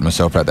putting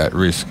myself at that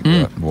risk,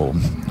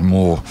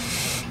 more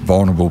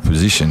vulnerable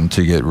position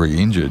to get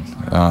re-injured.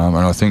 And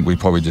I think we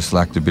probably just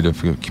lacked a bit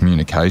of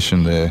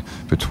communication there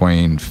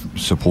between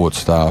support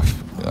staff,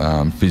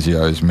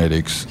 physios,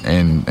 medics,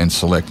 and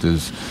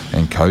selectors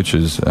and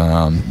coaches.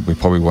 We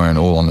probably weren't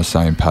all on the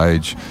same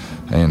page.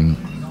 And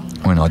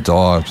when I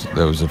dived,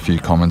 there was a few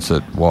comments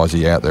that, why is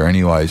he out there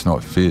anyway? He's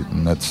not fit.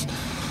 And that's,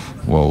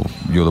 well,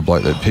 you're the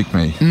bloke that picked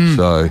me.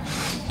 So,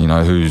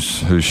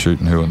 who's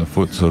shooting who in the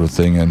foot sort of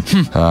thing. And,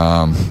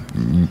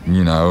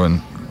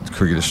 and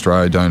Cricket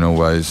Australia don't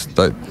always...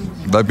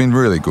 They've been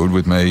really good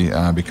with me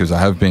because I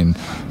have been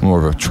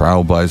more of a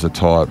trailblazer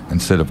type.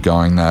 Instead of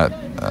going that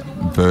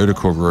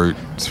vertical route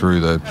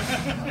through the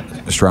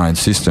Australian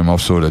system,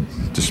 I've sort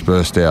of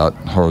dispersed out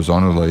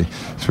horizontally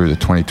through the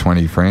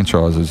 2020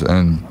 franchises,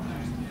 and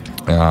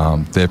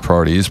their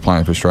priority is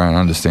playing for Australia. And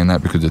I understand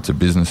that because it's a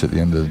business at the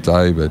end of the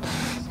day, but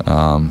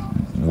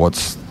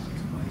what's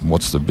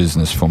the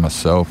business for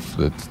myself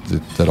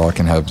that I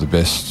can have the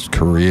best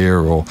career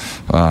or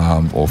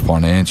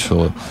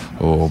financial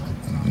or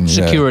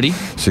security.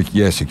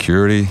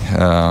 Security.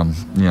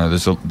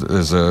 There's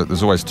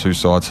always two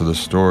sides to the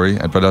story,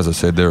 but as I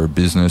said, they're a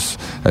business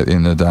at the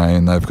end of the day,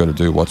 and they've got to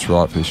do what's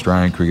right for the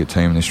Australian cricket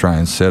team and the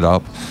Australian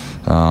setup,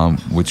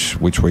 which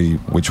we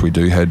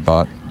do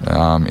headbutt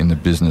in the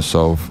business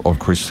of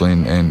Chris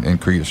Lynn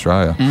and Cricket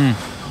Australia.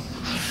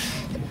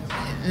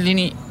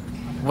 Linny,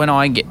 when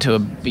I get to a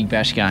Big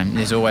Bash game,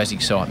 there's always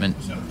excitement.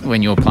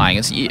 when you're playing?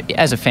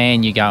 As a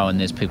fan, you go and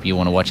there's people you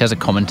want to watch. As a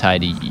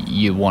commentator,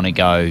 you want to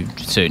go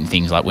certain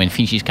things like when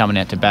Finchy's coming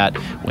out to bat,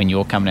 when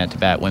you're coming out to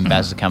bat, when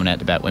Baz is coming out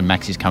to bat, when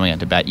Max is coming out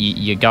to bat.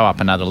 You go up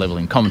another level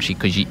in commentary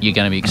because you're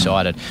going to be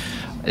excited.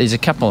 There's a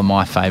couple of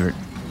my favourite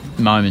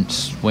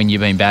moments when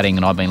you've been batting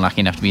and I've been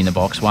lucky enough to be in the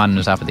box. One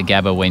was up at the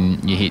Gabba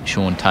when you hit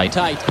Sean Tate.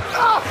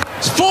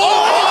 It's full.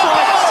 Oh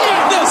my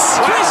goodness!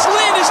 Chris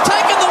Lynn has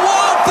taken the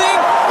wild thing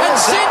and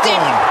sent him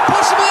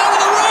possibly over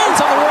the roof. It's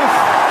on the roof.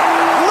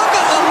 Look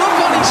at the look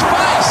on his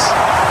face.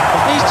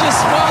 He's just,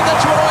 well,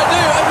 that's what I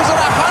do. It was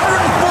at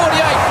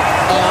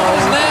 148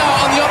 kilometres an hour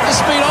on the Optus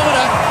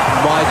speedometer.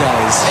 My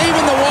days.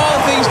 Even the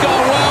wild thing's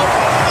going, well,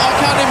 I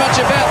can't do much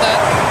about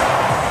that.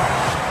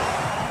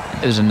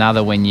 There's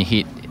another when you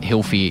hit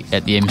Hilfy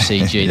at the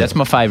MCG. That's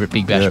my favourite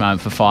Big Bash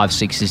moment for 5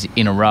 sixes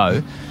in a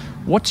row.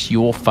 What's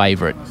your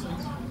favourite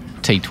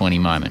T20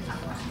 moment?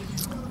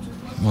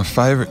 My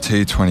favourite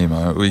T20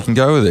 moment, we can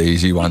go with the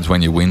easy ones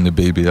when you win the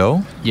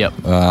BBL. Yep.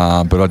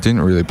 But I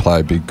didn't really play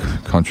a big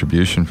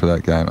contribution for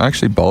that game. I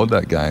actually bowled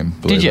that game,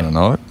 believe it or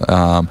not.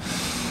 I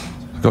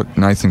got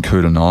Nathan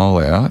Cooter-Nile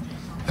out.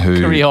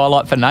 Career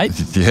highlight for Nate?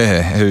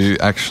 Yeah, who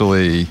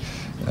actually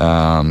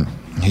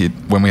hit,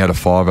 when we had a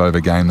 5-over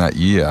game that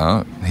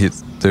year, hit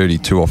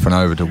 32 off and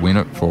over to win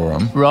it for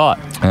him. Right.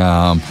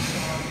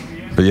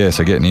 But yeah,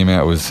 so getting him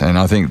out was, and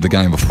I think the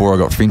game before I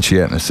got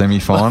Finchy out in the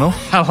semi-final.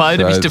 Hello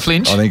to Mr.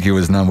 Flinch. I think he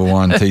was number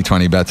one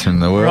T20 batsman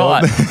in the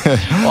world. Right.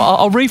 Well,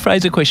 I'll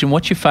rephrase the question.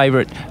 What's your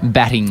favourite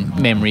batting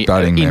memory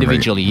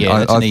individually? Memory. Yeah,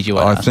 that's an easy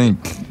way. I think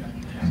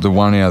the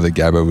one out of the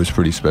Gabba was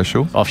pretty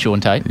special. Off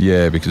Sean Tate?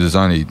 Yeah, because there's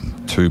only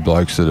 2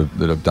 blokes that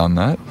have done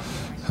that.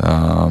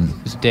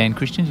 Was it Dan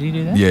Christian? Did he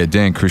do that? Yeah,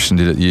 Dan Christian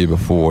did it the year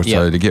before. Yep.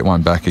 So to get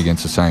one back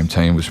against the same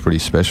team was pretty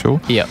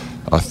special. Yep.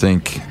 I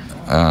think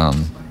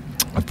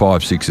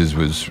 5 sixes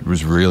was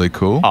really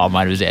cool. Oh,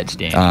 mate, it was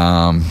outstanding.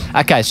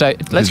 Okay, so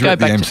let's go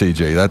back to the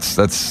MCG. That's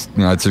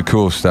it's a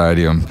cool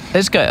stadium.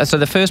 Let's go. So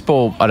the first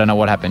ball, I don't know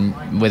what happened,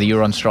 whether you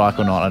were on strike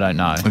or not, I don't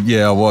know.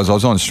 Yeah, I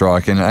was on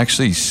strike and it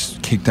actually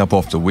kicked up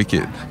off the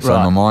wicket. So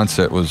right. my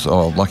mindset was,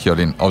 lucky I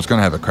didn't. I was going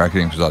to have a crack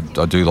at him because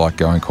I do like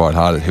going quite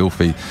hard at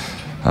Hilfy.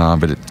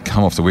 But it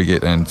come off the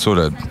wicket and sort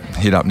of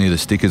hit up near the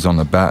stickers on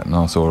the bat, and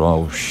I thought,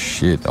 oh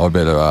shit, I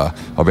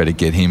better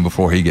get him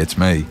before he gets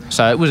me.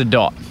 So it was a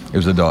dot. It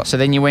was a dot. So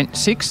then you went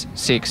 6,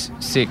 6,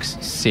 6,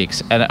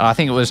 6, and I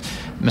think it was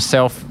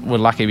myself. We're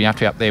lucky enough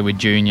to be up there with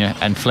Junior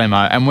and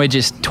Flemmo, and we're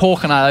just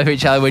talking over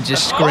each other. We're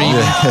just screaming.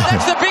 Oh,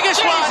 that's the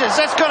biggest one. Jesus,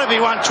 that's got to be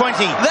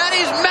 120. That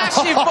is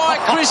massive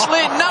by Chris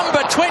Lynn.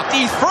 Number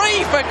 23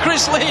 for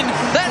Chris Lynn.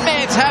 That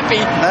man's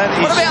happy.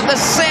 What about the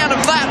sound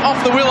of that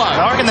off the willow?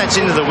 I reckon that's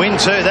into the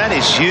wind too. That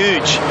is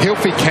huge.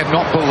 Hilfy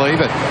cannot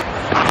believe it.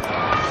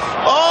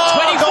 Oh,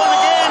 24. gone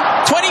again.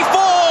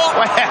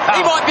 24. Wow.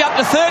 He might be up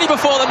to 30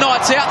 before the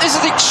night's out. This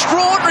is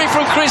extraordinary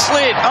from Chris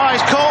Lynn. Oh,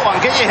 he's caught one.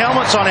 Get your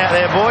helmets on out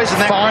there, boys,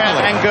 and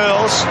and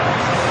girls.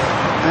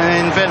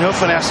 And Ben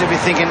Hoofen will be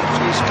thinking,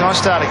 geez, can I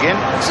start again?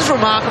 This is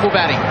remarkable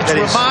batting. It's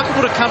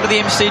remarkable to come to the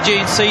MCG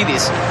and see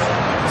this.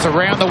 It's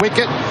around the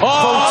wicket.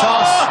 Full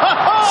toss.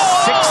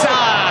 Sixer.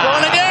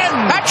 Gone again.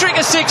 Hat-trick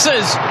of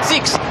sixes.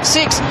 6,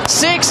 6,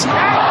 6.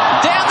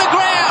 Down the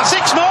ground.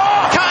 6 more.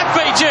 Can't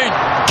be, June.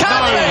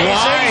 Can't be.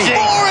 way.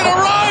 4 in a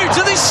row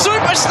to this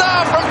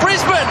superstar from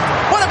Brisbane.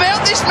 What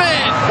about this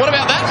man? What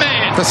about that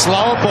man? The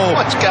slower ball.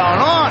 What's going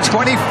on?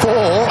 24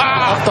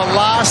 of the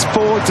last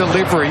 4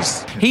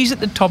 deliveries. He's at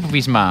the top of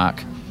his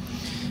mark.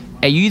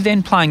 Are you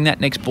then playing that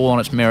next ball on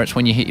its merits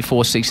when you hit your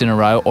 4 6 in a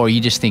row, or are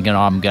you just thinking,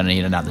 I'm going to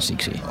hit another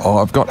 6 here? Oh,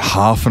 I've got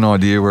half an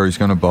idea where he's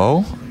going to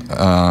bowl,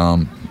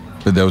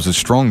 but there was a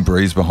strong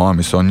breeze behind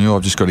me, so I knew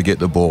I've just got to get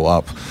the ball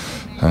up.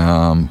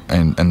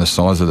 And the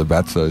size of the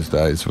bats those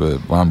days were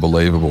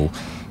unbelievable.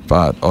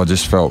 But I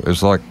just felt it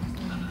was like,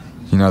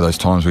 you know, those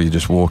times where you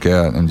just walk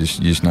out and you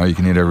just know you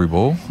can hit every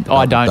ball.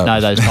 I don't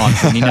know those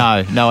times.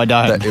 No, I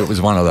don't. It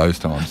was one of those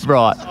times.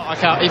 Right.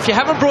 Okay, if you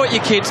haven't brought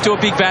your kids to a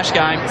Big Bash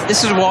game,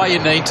 this is why you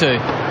need to.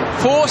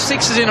 4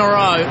 6s in a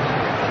row.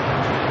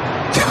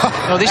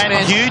 Oh, this and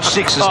man's huge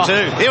 6s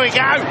too. Here we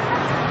go.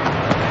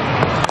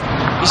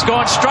 He's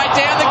gone straight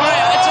down the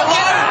ground. It's a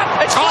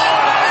low. It's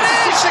flat. It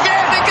is.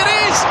 Again. I think it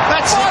is.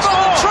 That's 5 on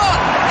the 6-4.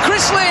 trot.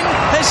 Chris Lynn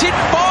has hit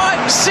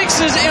 5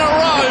 6s in a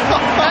row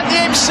at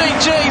the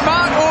MCG.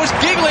 Mark Orr's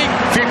giggling.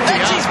 50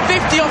 That's his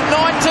 50 off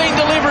 19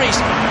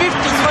 deliveries.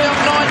 53 off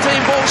 19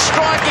 balls,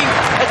 striking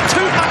at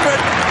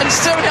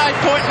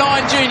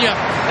 278.9, Junior.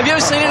 Have you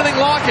ever seen anything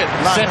like it?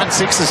 No. 7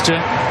 6s,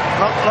 Jim.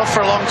 Not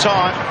for a long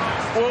time.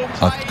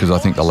 Because I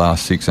think the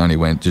last 6 only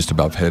went just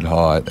above head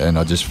height, and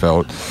I just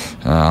felt,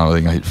 I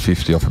think I hit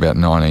 50 off about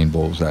 19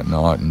 balls that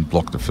night and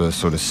blocked the first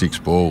sort of 6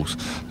 balls.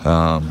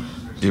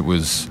 It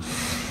was,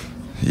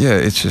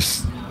 it's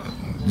just,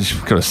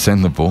 you've got to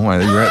send the ball,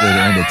 mate. You're out there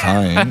to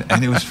entertain,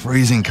 and it was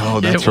freezing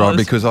cold. That's right,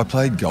 because I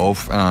played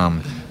golf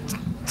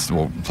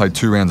played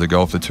 2 rounds of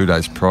golf the 2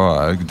 days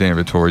prior. Dan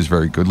Vittori's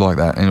very good like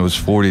that, and it was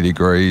 40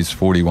 degrees,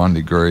 41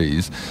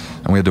 degrees,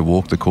 and we had to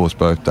walk the course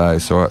both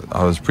days. So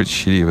I was pretty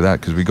shitty with that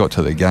because we got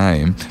to the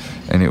game,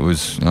 and it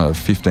was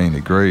 15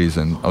 degrees,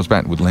 and I was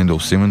batting with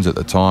Lendl Simmons at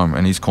the time,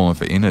 and he's calling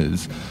for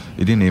inners.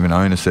 He didn't even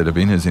own a set of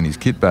inners in his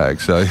kit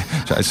bag, so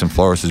Jason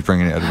Flores is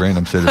bringing out a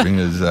random set of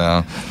inners,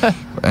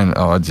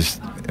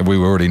 and we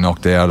were already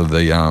knocked out of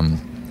the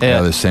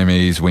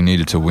semis. We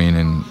needed to win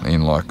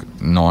in like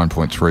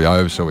 9.3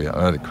 overs, so we had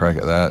a crack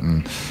at that,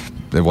 and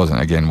there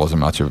wasn't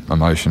much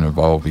emotion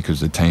involved because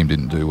the team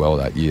didn't do well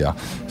that year.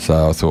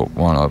 So I thought,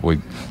 why not?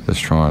 Let's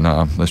try and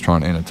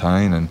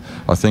entertain, and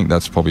I think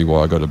that's probably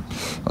why I got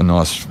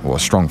a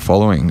strong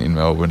following in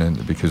Melbourne,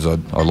 and because I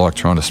like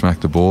trying to smack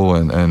the ball,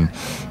 and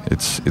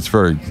it's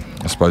very,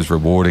 I suppose,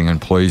 rewarding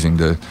and pleasing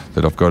that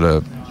I've got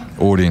an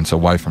audience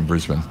away from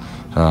Brisbane.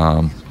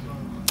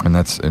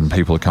 And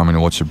people are coming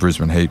to watch the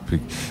Brisbane Heat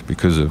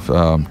because of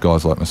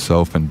guys like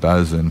myself and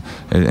Baz, and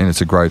it's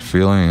a great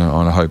feeling, and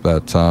I hope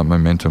that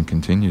momentum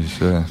continues.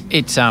 Yeah.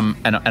 It's and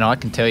I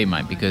can tell you,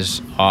 mate,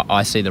 because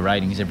I see the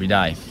ratings every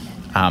day,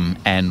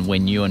 and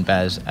when you and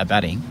Baz are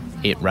batting,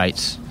 it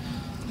rates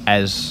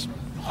as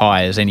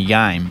high as any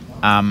game.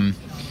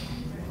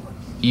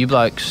 You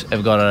blokes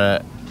have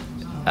got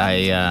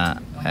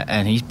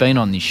and he's been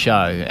on this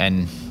show,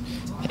 and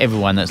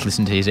everyone that's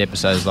listened to his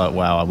episodes is like,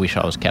 wow, I wish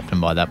I was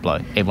captained by that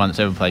bloke. Everyone that's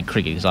ever played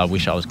cricket is, I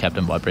wish I was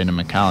captained by Brendan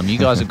McCullum. You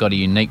guys have got a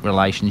unique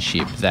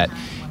relationship that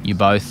you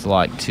both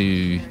like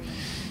to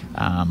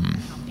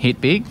hit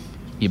big,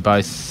 you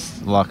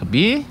both like a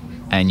beer,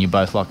 and you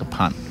both like a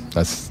punt.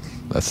 That's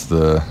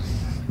the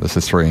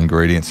 3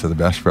 ingredients of the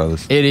Bash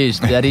Brothers. It is.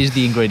 That is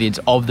the ingredients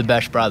of the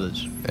Bash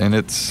Brothers. And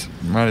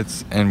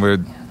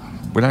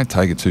we don't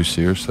take it too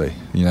seriously.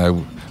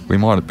 We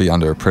might be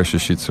under a pressure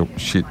shit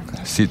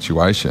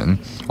situation.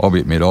 I'll be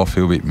at mid-off,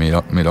 he'll be at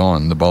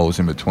mid-on, the bowler's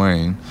in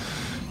between.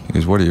 He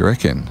goes, what do you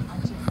reckon?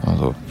 I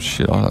thought,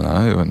 shit, I don't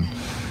know. And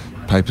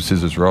paper,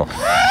 scissors, rock.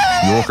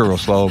 Yorker or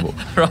slowable.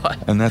 Right.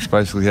 And that's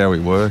basically how we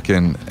work.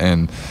 And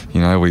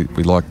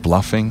we like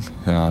bluffing.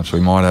 So we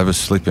might have a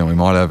slip in, we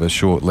might have a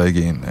short leg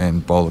in,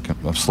 and bowl a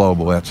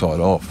slowable outside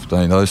off.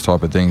 Those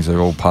type of things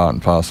are all part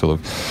and parcel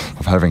of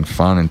having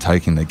fun and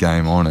taking the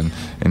game on. And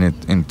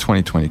in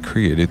 2020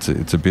 cricket,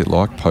 it's a bit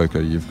like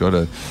poker. You've got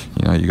to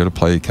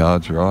play your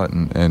cards right,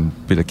 and a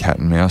bit of cat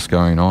and mouse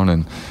going on.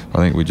 And I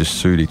think we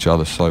just suit each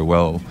other so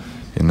well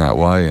in that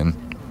way. And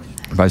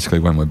basically,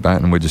 when we're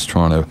batting, we're just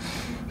trying to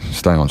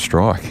stay on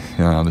strike.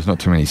 There's not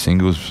too many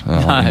singles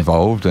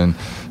involved, and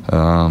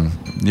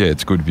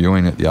it's good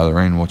viewing at the other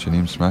end, watching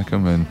him smack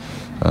them, and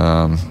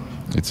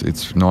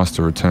it's nice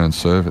to return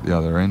serve at the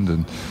other end,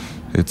 and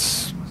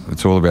it's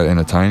all about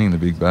entertaining the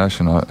Big Bash,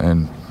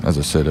 and as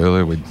I said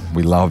earlier,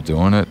 we love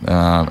doing it,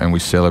 and we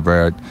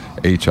celebrate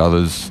each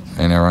other's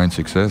and our own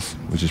success,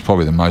 which is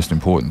probably the most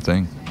important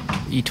thing.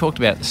 You talked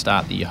about at the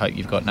start that you hope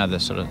you've got another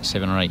sort of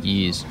 7 or 8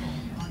 years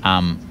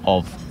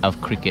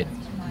of cricket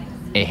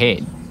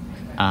ahead.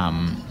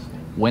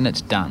 When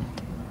it's done,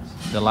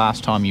 the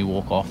last time you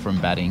walk off from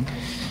batting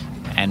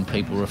and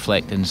people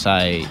reflect and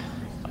say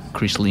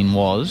Chris Lynn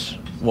was,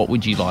 what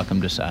would you like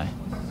them to say?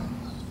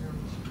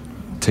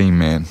 Team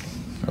man.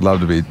 I'd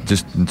love to be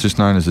just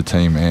known as a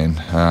team man,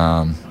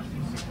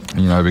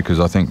 because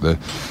I think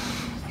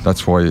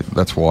that's why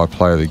I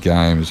play the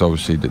game, is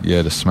obviously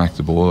to smack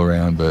the ball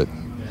around, but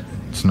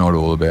it's not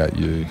all about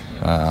you.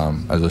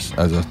 As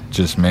I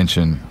just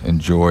mentioned,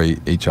 enjoy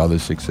each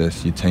other's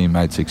success, your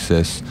teammates'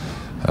 success.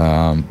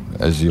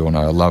 As you all know,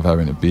 I love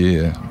having a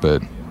beer,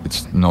 but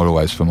it's not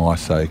always for my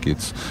sake.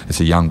 It's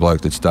a young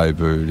bloke that's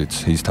debuted.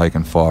 He's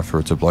taken 5 for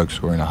it's a bloke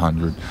scoring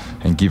 100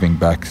 and giving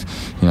back,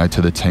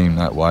 to the team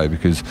that way.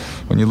 Because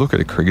when you look at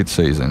a cricket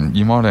season,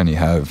 you might only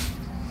have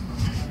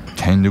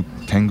 10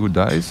 good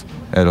days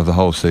out of the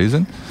whole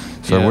season.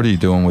 So what are you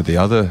doing with the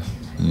other,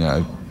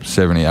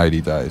 70,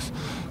 80 days?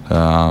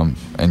 And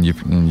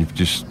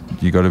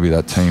you've got to be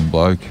that team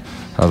bloke.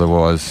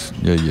 Otherwise,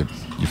 you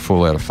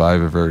fall out of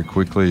favour very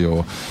quickly,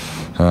 or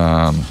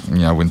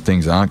when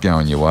things aren't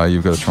going your way,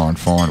 you've got to try and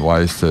find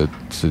ways to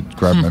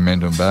grab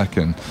momentum back.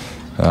 And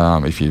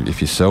if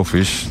you're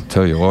selfish,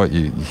 tell you what,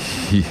 you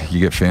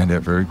get found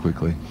out very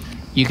quickly.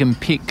 You can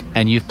pick,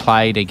 and you've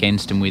played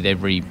against and with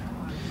every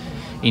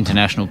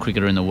international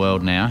cricketer in the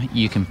world now.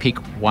 You can pick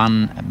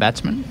one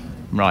batsman,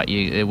 right?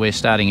 We're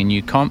starting a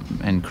new comp,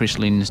 and Chris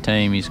Lynn's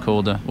team is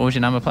called what was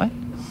your number plate?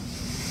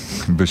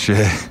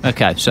 Bashir.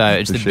 Okay, so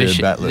it's the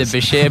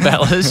Bashir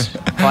Battlers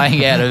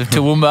playing out of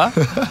Toowoomba.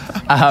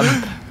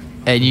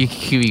 And you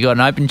got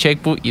an open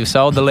checkbook, you've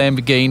sold the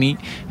Lamborghini.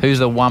 Who's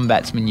the one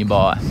batsman you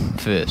buy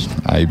first?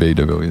 A.B.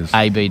 de Villiers.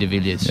 A.B. de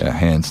Villiers. Yeah,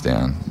 hands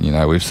down.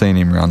 We've seen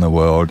him around the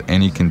world,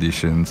 any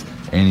conditions,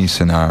 any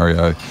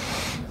scenario,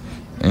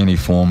 any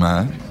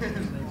format.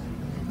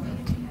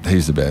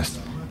 He's the best.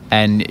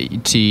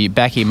 And to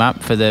back him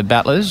up for the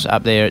Battlers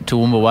up there at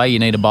Toowoomba Way, you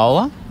need a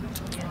bowler?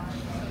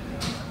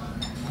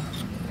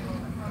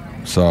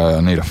 So I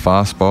need a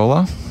fast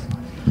bowler,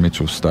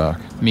 Mitchell Starc.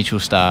 Mitchell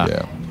Starc.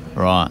 Yeah.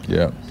 Right.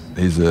 Yeah.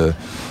 He's a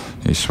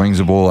He swings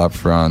the ball up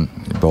front.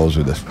 He bowls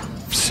with a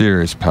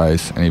serious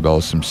pace, and he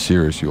bowls some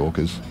serious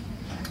Yorkers.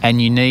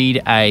 And you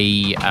need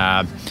a...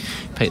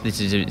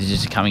 this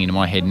is coming into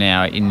my head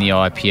now. In the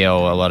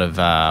IPL, a lot of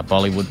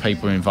Bollywood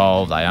people are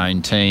involved. They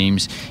own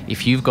teams.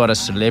 If you've got a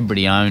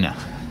celebrity owner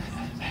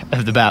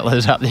of the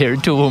battlers up there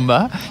in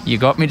Toowoomba, you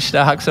got Mitch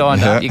Stark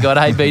signed up, you got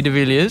AB de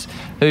Villiers,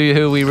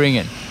 who are we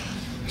ringing?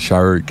 Shah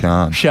Rukh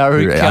Khan.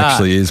 Who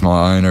actually is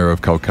my owner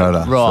of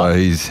Kolkata.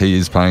 Right. So he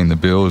is paying the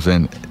bills,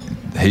 and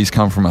he's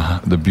come from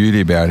the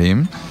beauty about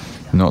him,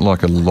 not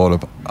like a lot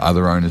of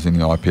other owners in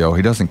the IPL.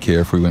 He doesn't care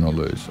if we win or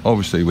lose.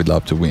 Obviously, we'd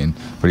love to win,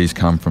 but he's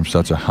come from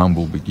such a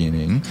humble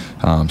beginning.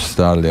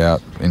 Started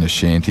out in a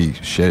shanty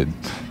shed,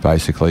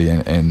 basically,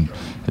 and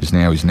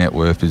now his net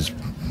worth is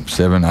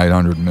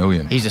 700-800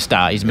 million. He's a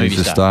star. He's a movie star.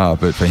 He's a star,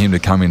 but for him to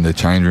come in the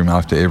change room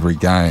after every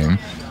game,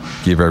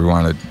 give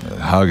everyone a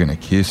hug and a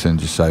kiss and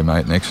just say,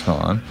 mate, next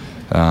time,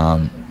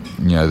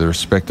 the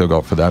respect I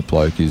got for that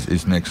bloke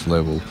is next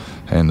level.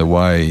 And the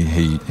way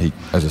he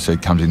as I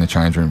said, comes in the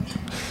change room,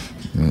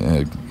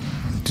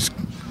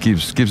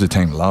 just gives the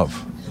team love.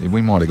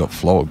 We might have got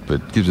flogged,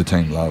 but gives the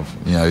team love.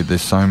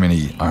 There's so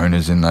many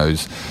owners in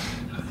those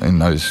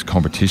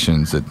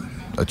competitions that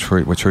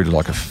we're treated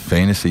like a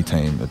fantasy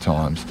team at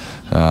times.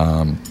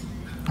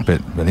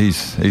 But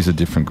he's a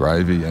different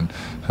gravy, and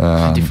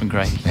different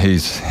gravy.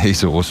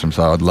 He's awesome.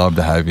 So I'd love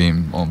to have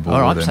him on board.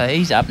 All right, so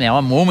he's up now.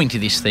 I'm warming to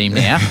this theme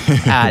now.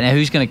 Now,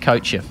 who's going to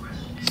coach you?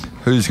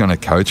 Who's going to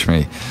coach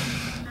me?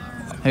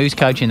 Who's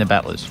coaching the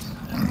battlers?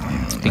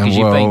 Because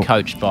you've been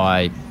coached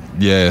by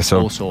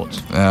all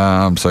sorts.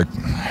 So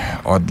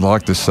I'd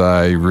like to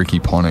say Ricky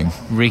Ponting.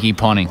 Ricky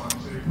Ponting.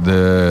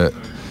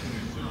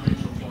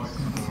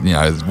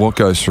 What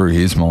goes through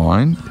his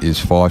mind is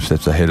 5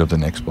 steps ahead of the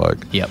next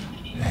bloke. Yep.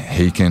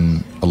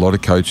 A lot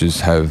of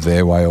coaches have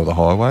their way or the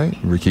highway.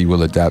 Ricky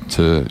will adapt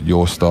to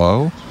your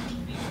style,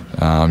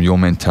 your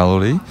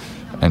mentality,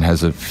 and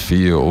has a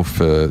feel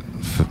for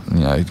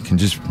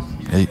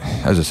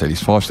as I said,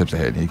 he's 5 steps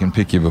ahead. He can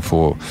pick you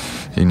before,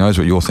 he knows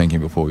what you're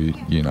thinking before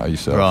you know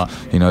yourself. Right.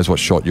 He knows what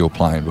shot you're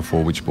playing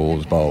before which ball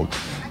is bowled.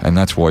 And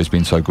that's why he's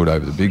been so good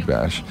over the Big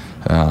Bash,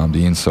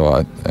 the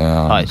insight.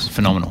 It's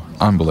phenomenal.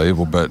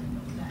 Unbelievable, but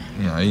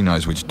he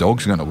knows which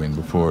dog's going to win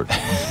before it.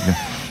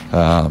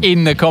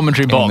 In the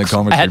commentary box.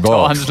 At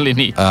times,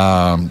 Linny.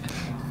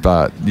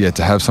 But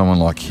to have someone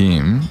like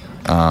him,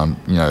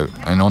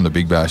 and on the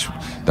Big Bash,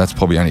 that's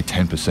probably only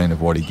 10%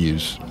 of what he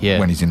gives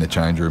when he's in the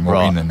change room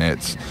or in the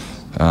nets.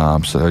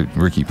 So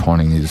Ricky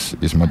Ponting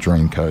is my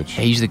dream coach.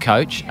 He's the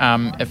coach.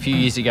 A few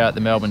years ago at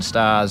the Melbourne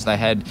Stars, they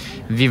had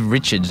Viv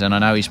Richards, and I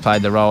know he's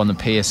played the role in the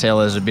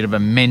PSL as a bit of a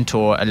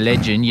mentor, a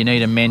legend. You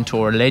need a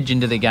mentor, a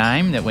legend to the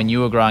game that when you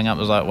were growing up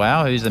was like,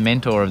 wow, who's the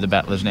mentor of the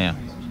battlers now?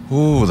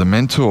 Oh, the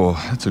mentor.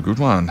 That's a good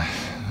one.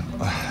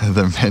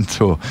 The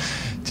mentor.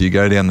 Do you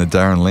go down the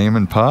Darren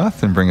Lehman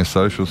path and bring a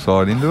social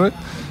side into it?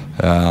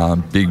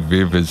 Big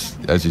Viv is,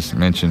 as you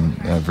mentioned,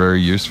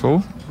 very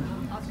useful.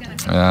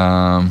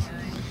 I'd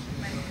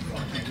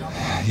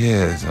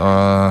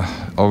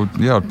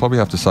probably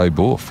have to say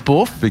Buff.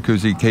 Buff?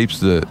 Because he keeps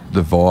the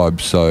vibe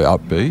so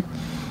upbeat,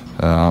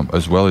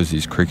 as well as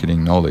his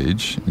cricketing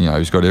knowledge.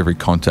 He's got every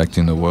contact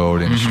in the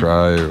world in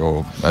Australia,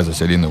 or as I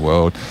said, in the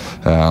world.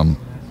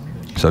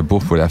 So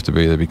Buff would have to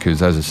be there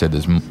because, as I said,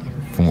 there's,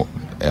 from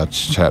our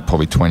chat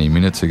probably 20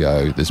 minutes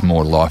ago, there's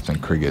more life than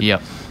cricket.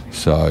 Yep.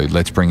 So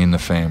let's bring in the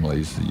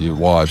families, your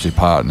wives, your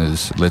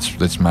partners.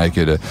 Let's make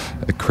it a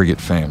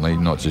cricket family,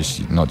 not just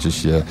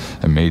your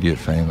immediate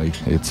family.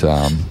 It's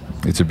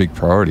a big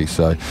priority.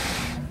 So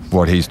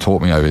what he's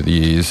taught me over the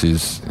years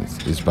is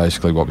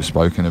basically what we've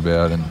spoken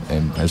about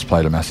and has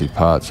played a massive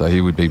part. So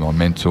he would be my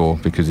mentor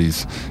because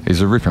he's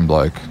a ripping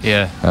bloke.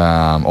 Yeah.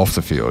 Off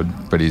the field,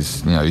 but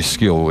his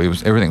skill,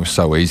 everything was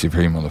so easy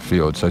for him on the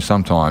field. So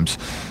sometimes,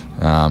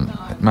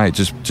 mate,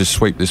 just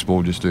sweep this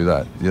ball, just do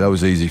that. Yeah, that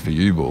was easy for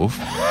you, Wolf.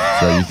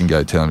 So you can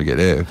go tell him to get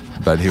out,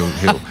 but he'll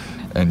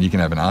and you can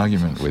have an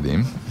argument with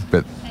him.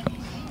 But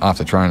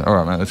after training, all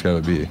right, mate, let's go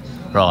to a beer.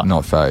 Right.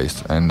 Not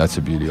phased, and that's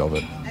the beauty of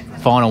it.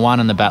 Final one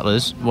on the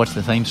battlers. What's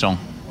the theme song?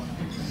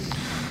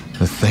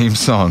 The theme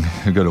song.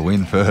 We've got to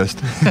win first.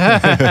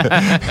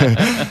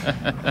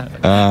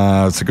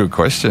 It's a good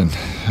question.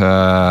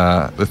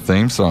 The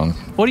theme song.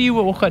 What do you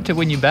walk out to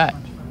when you bat?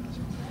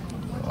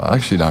 I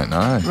actually don't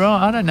know.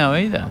 Right, I don't know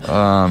either.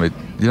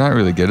 You don't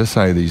really get a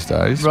say these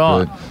days.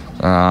 Right.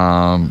 But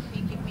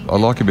I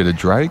like a bit of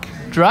Drake.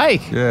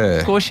 Drake? Yeah.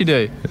 Of course you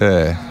do.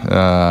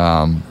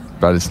 Yeah.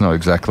 But it's not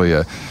exactly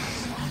a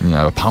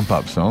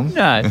pump-up song.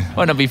 No,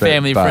 might not be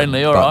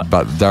family-friendly, all right.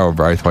 But Darryl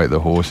Braithwaite, the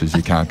horses,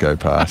 you can't go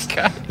past.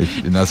 Okay.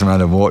 It doesn't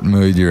matter what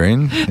mood you're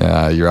in,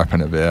 you're up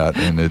and about.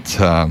 And it's,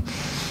 I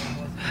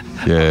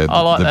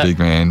like the that. big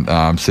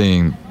man.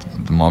 Seeing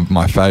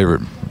my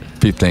favourite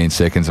 15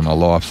 seconds of my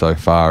life so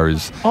far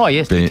is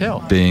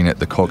being at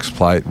the Cox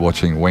Plate,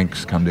 watching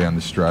Winks come down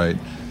the straight.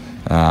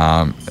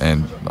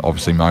 And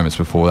obviously moments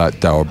before that,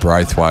 Darryl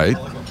Braithwaite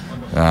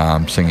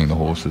singing the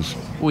horses.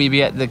 Will you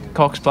be at the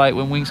Cox Plate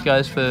when Winks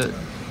goes for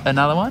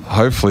another one?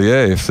 Hopefully,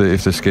 yeah, if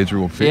the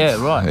schedule fits.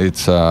 Yeah, right.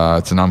 It's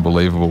an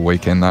unbelievable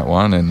weekend, that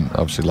one, and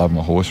obviously love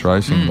my horse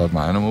racing, love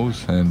my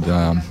animals, and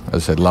as I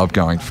said, love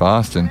going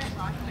fast, and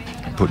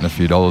putting a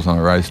few dollars on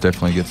a race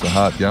definitely gets the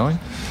heart going.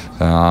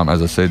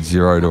 As I said,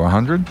 0 to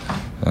 100.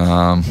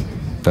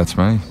 That's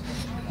me.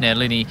 Now,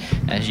 Linny,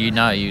 as you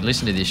know, you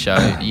listen to this show,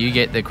 you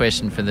get the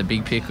question for the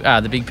big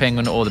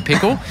penguin or the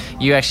pickle.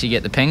 You actually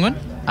get the penguin.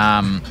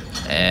 I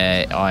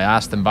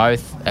asked them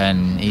both,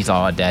 and he's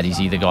like, Dad, is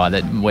he the guy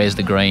that wears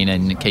the green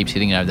and keeps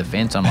hitting it over the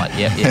fence? I'm like,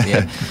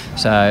 yep.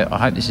 So I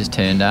hope this has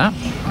turned up.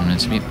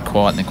 It's a bit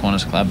quiet in the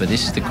Qantas Club, but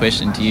this is the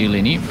question to you,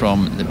 Linny,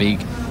 from the big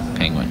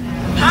penguin.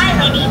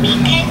 Hi, Linny, big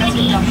penguin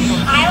here.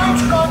 I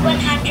once scored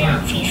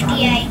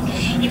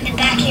 158 in the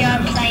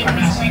backyard playing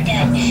with my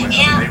dad.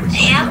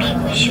 How big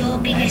was your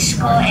biggest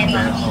score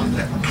ever?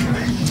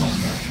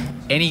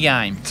 Any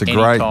game, it's a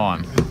any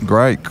time.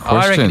 Great question.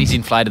 I reckon he's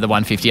inflated the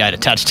 158 a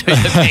touch to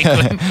the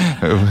penguin.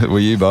 Were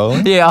you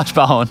bowling? Yeah, I was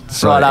bowling.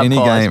 So right up, any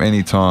guys. game,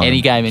 any time.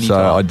 Any game, any so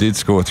time. So I did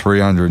score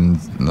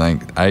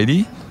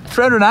 380.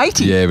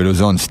 380? Yeah, but it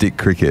was on stick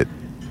cricket.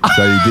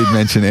 So you did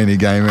mention any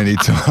game, any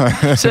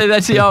time. So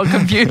that's the old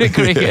computer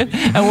cricket.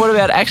 And what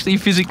about actually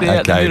physically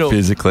out the middle? Okay,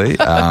 physically,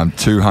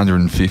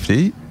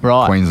 250.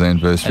 Right. Queensland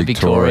versus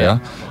Victoria.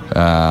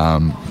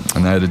 And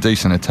they had a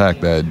decent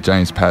attack. They had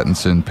James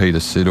Pattinson, Peter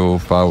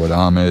Siddle, Farwad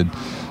Ahmed,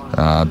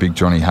 Big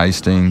Johnny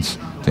Hastings,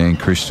 Dan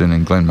Christian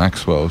and Glenn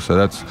Maxwell. So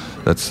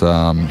that's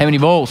how many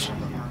balls?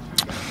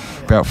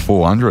 About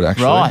 400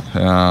 actually. Right.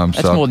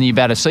 That's more than you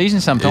bat a season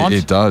sometimes.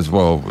 It does.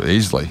 Well,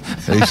 easily.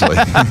 But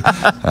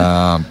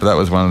that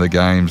was one of the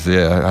games,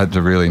 I had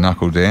to really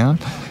knuckle down.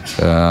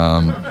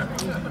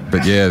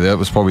 But yeah, that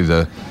was probably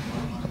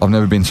I've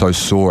never been so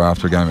sore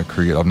after a game of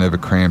cricket. I've never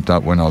cramped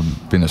up when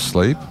I've been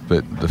asleep,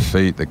 but the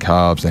feet, the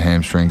calves, the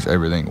hamstrings,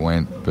 everything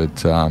went.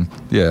 But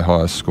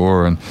highest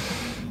score, and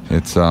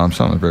it's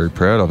something I'm very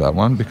proud of, that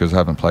one, because I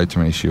haven't played too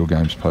many Shield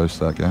games post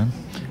that game.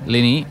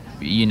 Linny,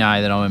 you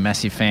know that I'm a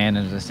massive fan.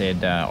 As I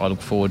said, I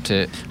look forward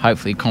to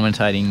hopefully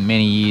commentating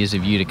many years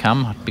of you to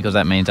come, because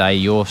that means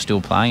you're still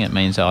playing. It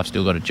means I've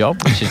still got a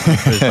job, which is good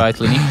for us both,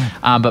 Linny.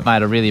 But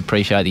mate, I really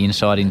appreciate the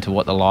insight into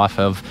what the life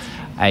of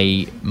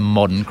a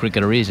modern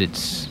cricketer is.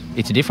 It's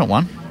a different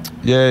one.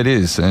 Yeah, it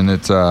is, and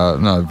it's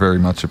very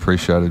much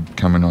appreciated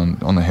coming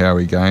on the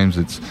Howie games.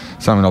 It's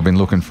something I've been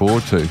looking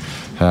forward to.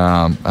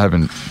 I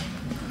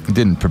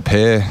didn't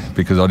prepare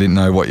because I didn't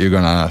know what you're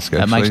going to ask.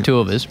 That makes two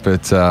of us.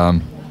 But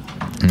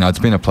it's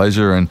been a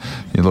pleasure, and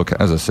look,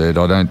 as I said,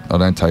 I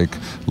don't take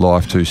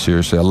life too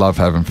seriously. I love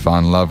having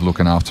fun, love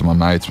looking after my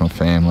mates, my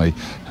family,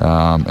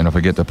 and if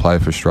I get to play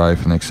for Australia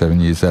for the next 7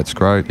 years, that's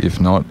great. If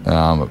not,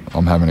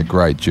 I'm having a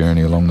great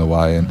journey along the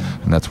way, and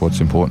that's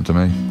what's important to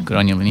me. Good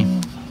on you, Linny.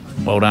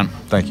 Well done.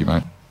 Thank you,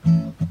 mate.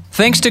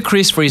 Thanks to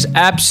Chris for his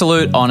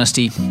absolute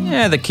honesty.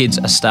 Yeah, the kid's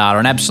a star,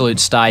 an absolute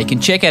star. You can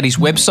check out his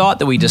website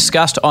that we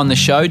discussed on the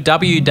show,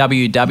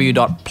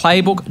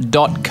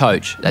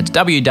 www.playbook.coach. That's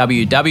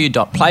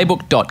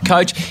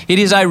www.playbook.coach. It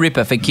is a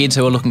ripper for kids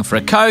who are looking for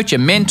a coach, a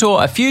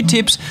mentor, a few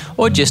tips,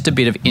 or just a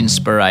bit of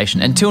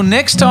inspiration. Until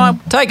next time,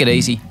 take it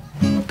easy.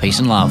 Peace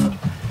and love.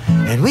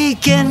 And we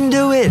can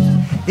do it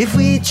if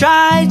we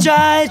try.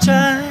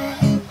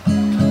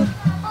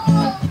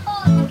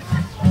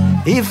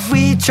 If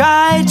we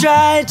try.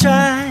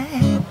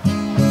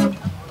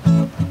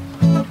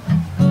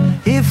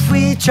 If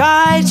we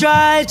try.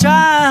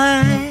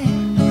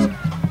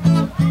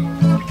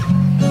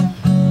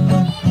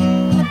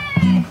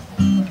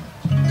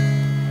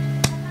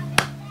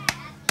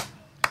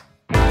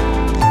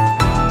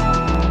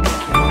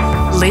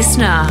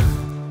 Listener.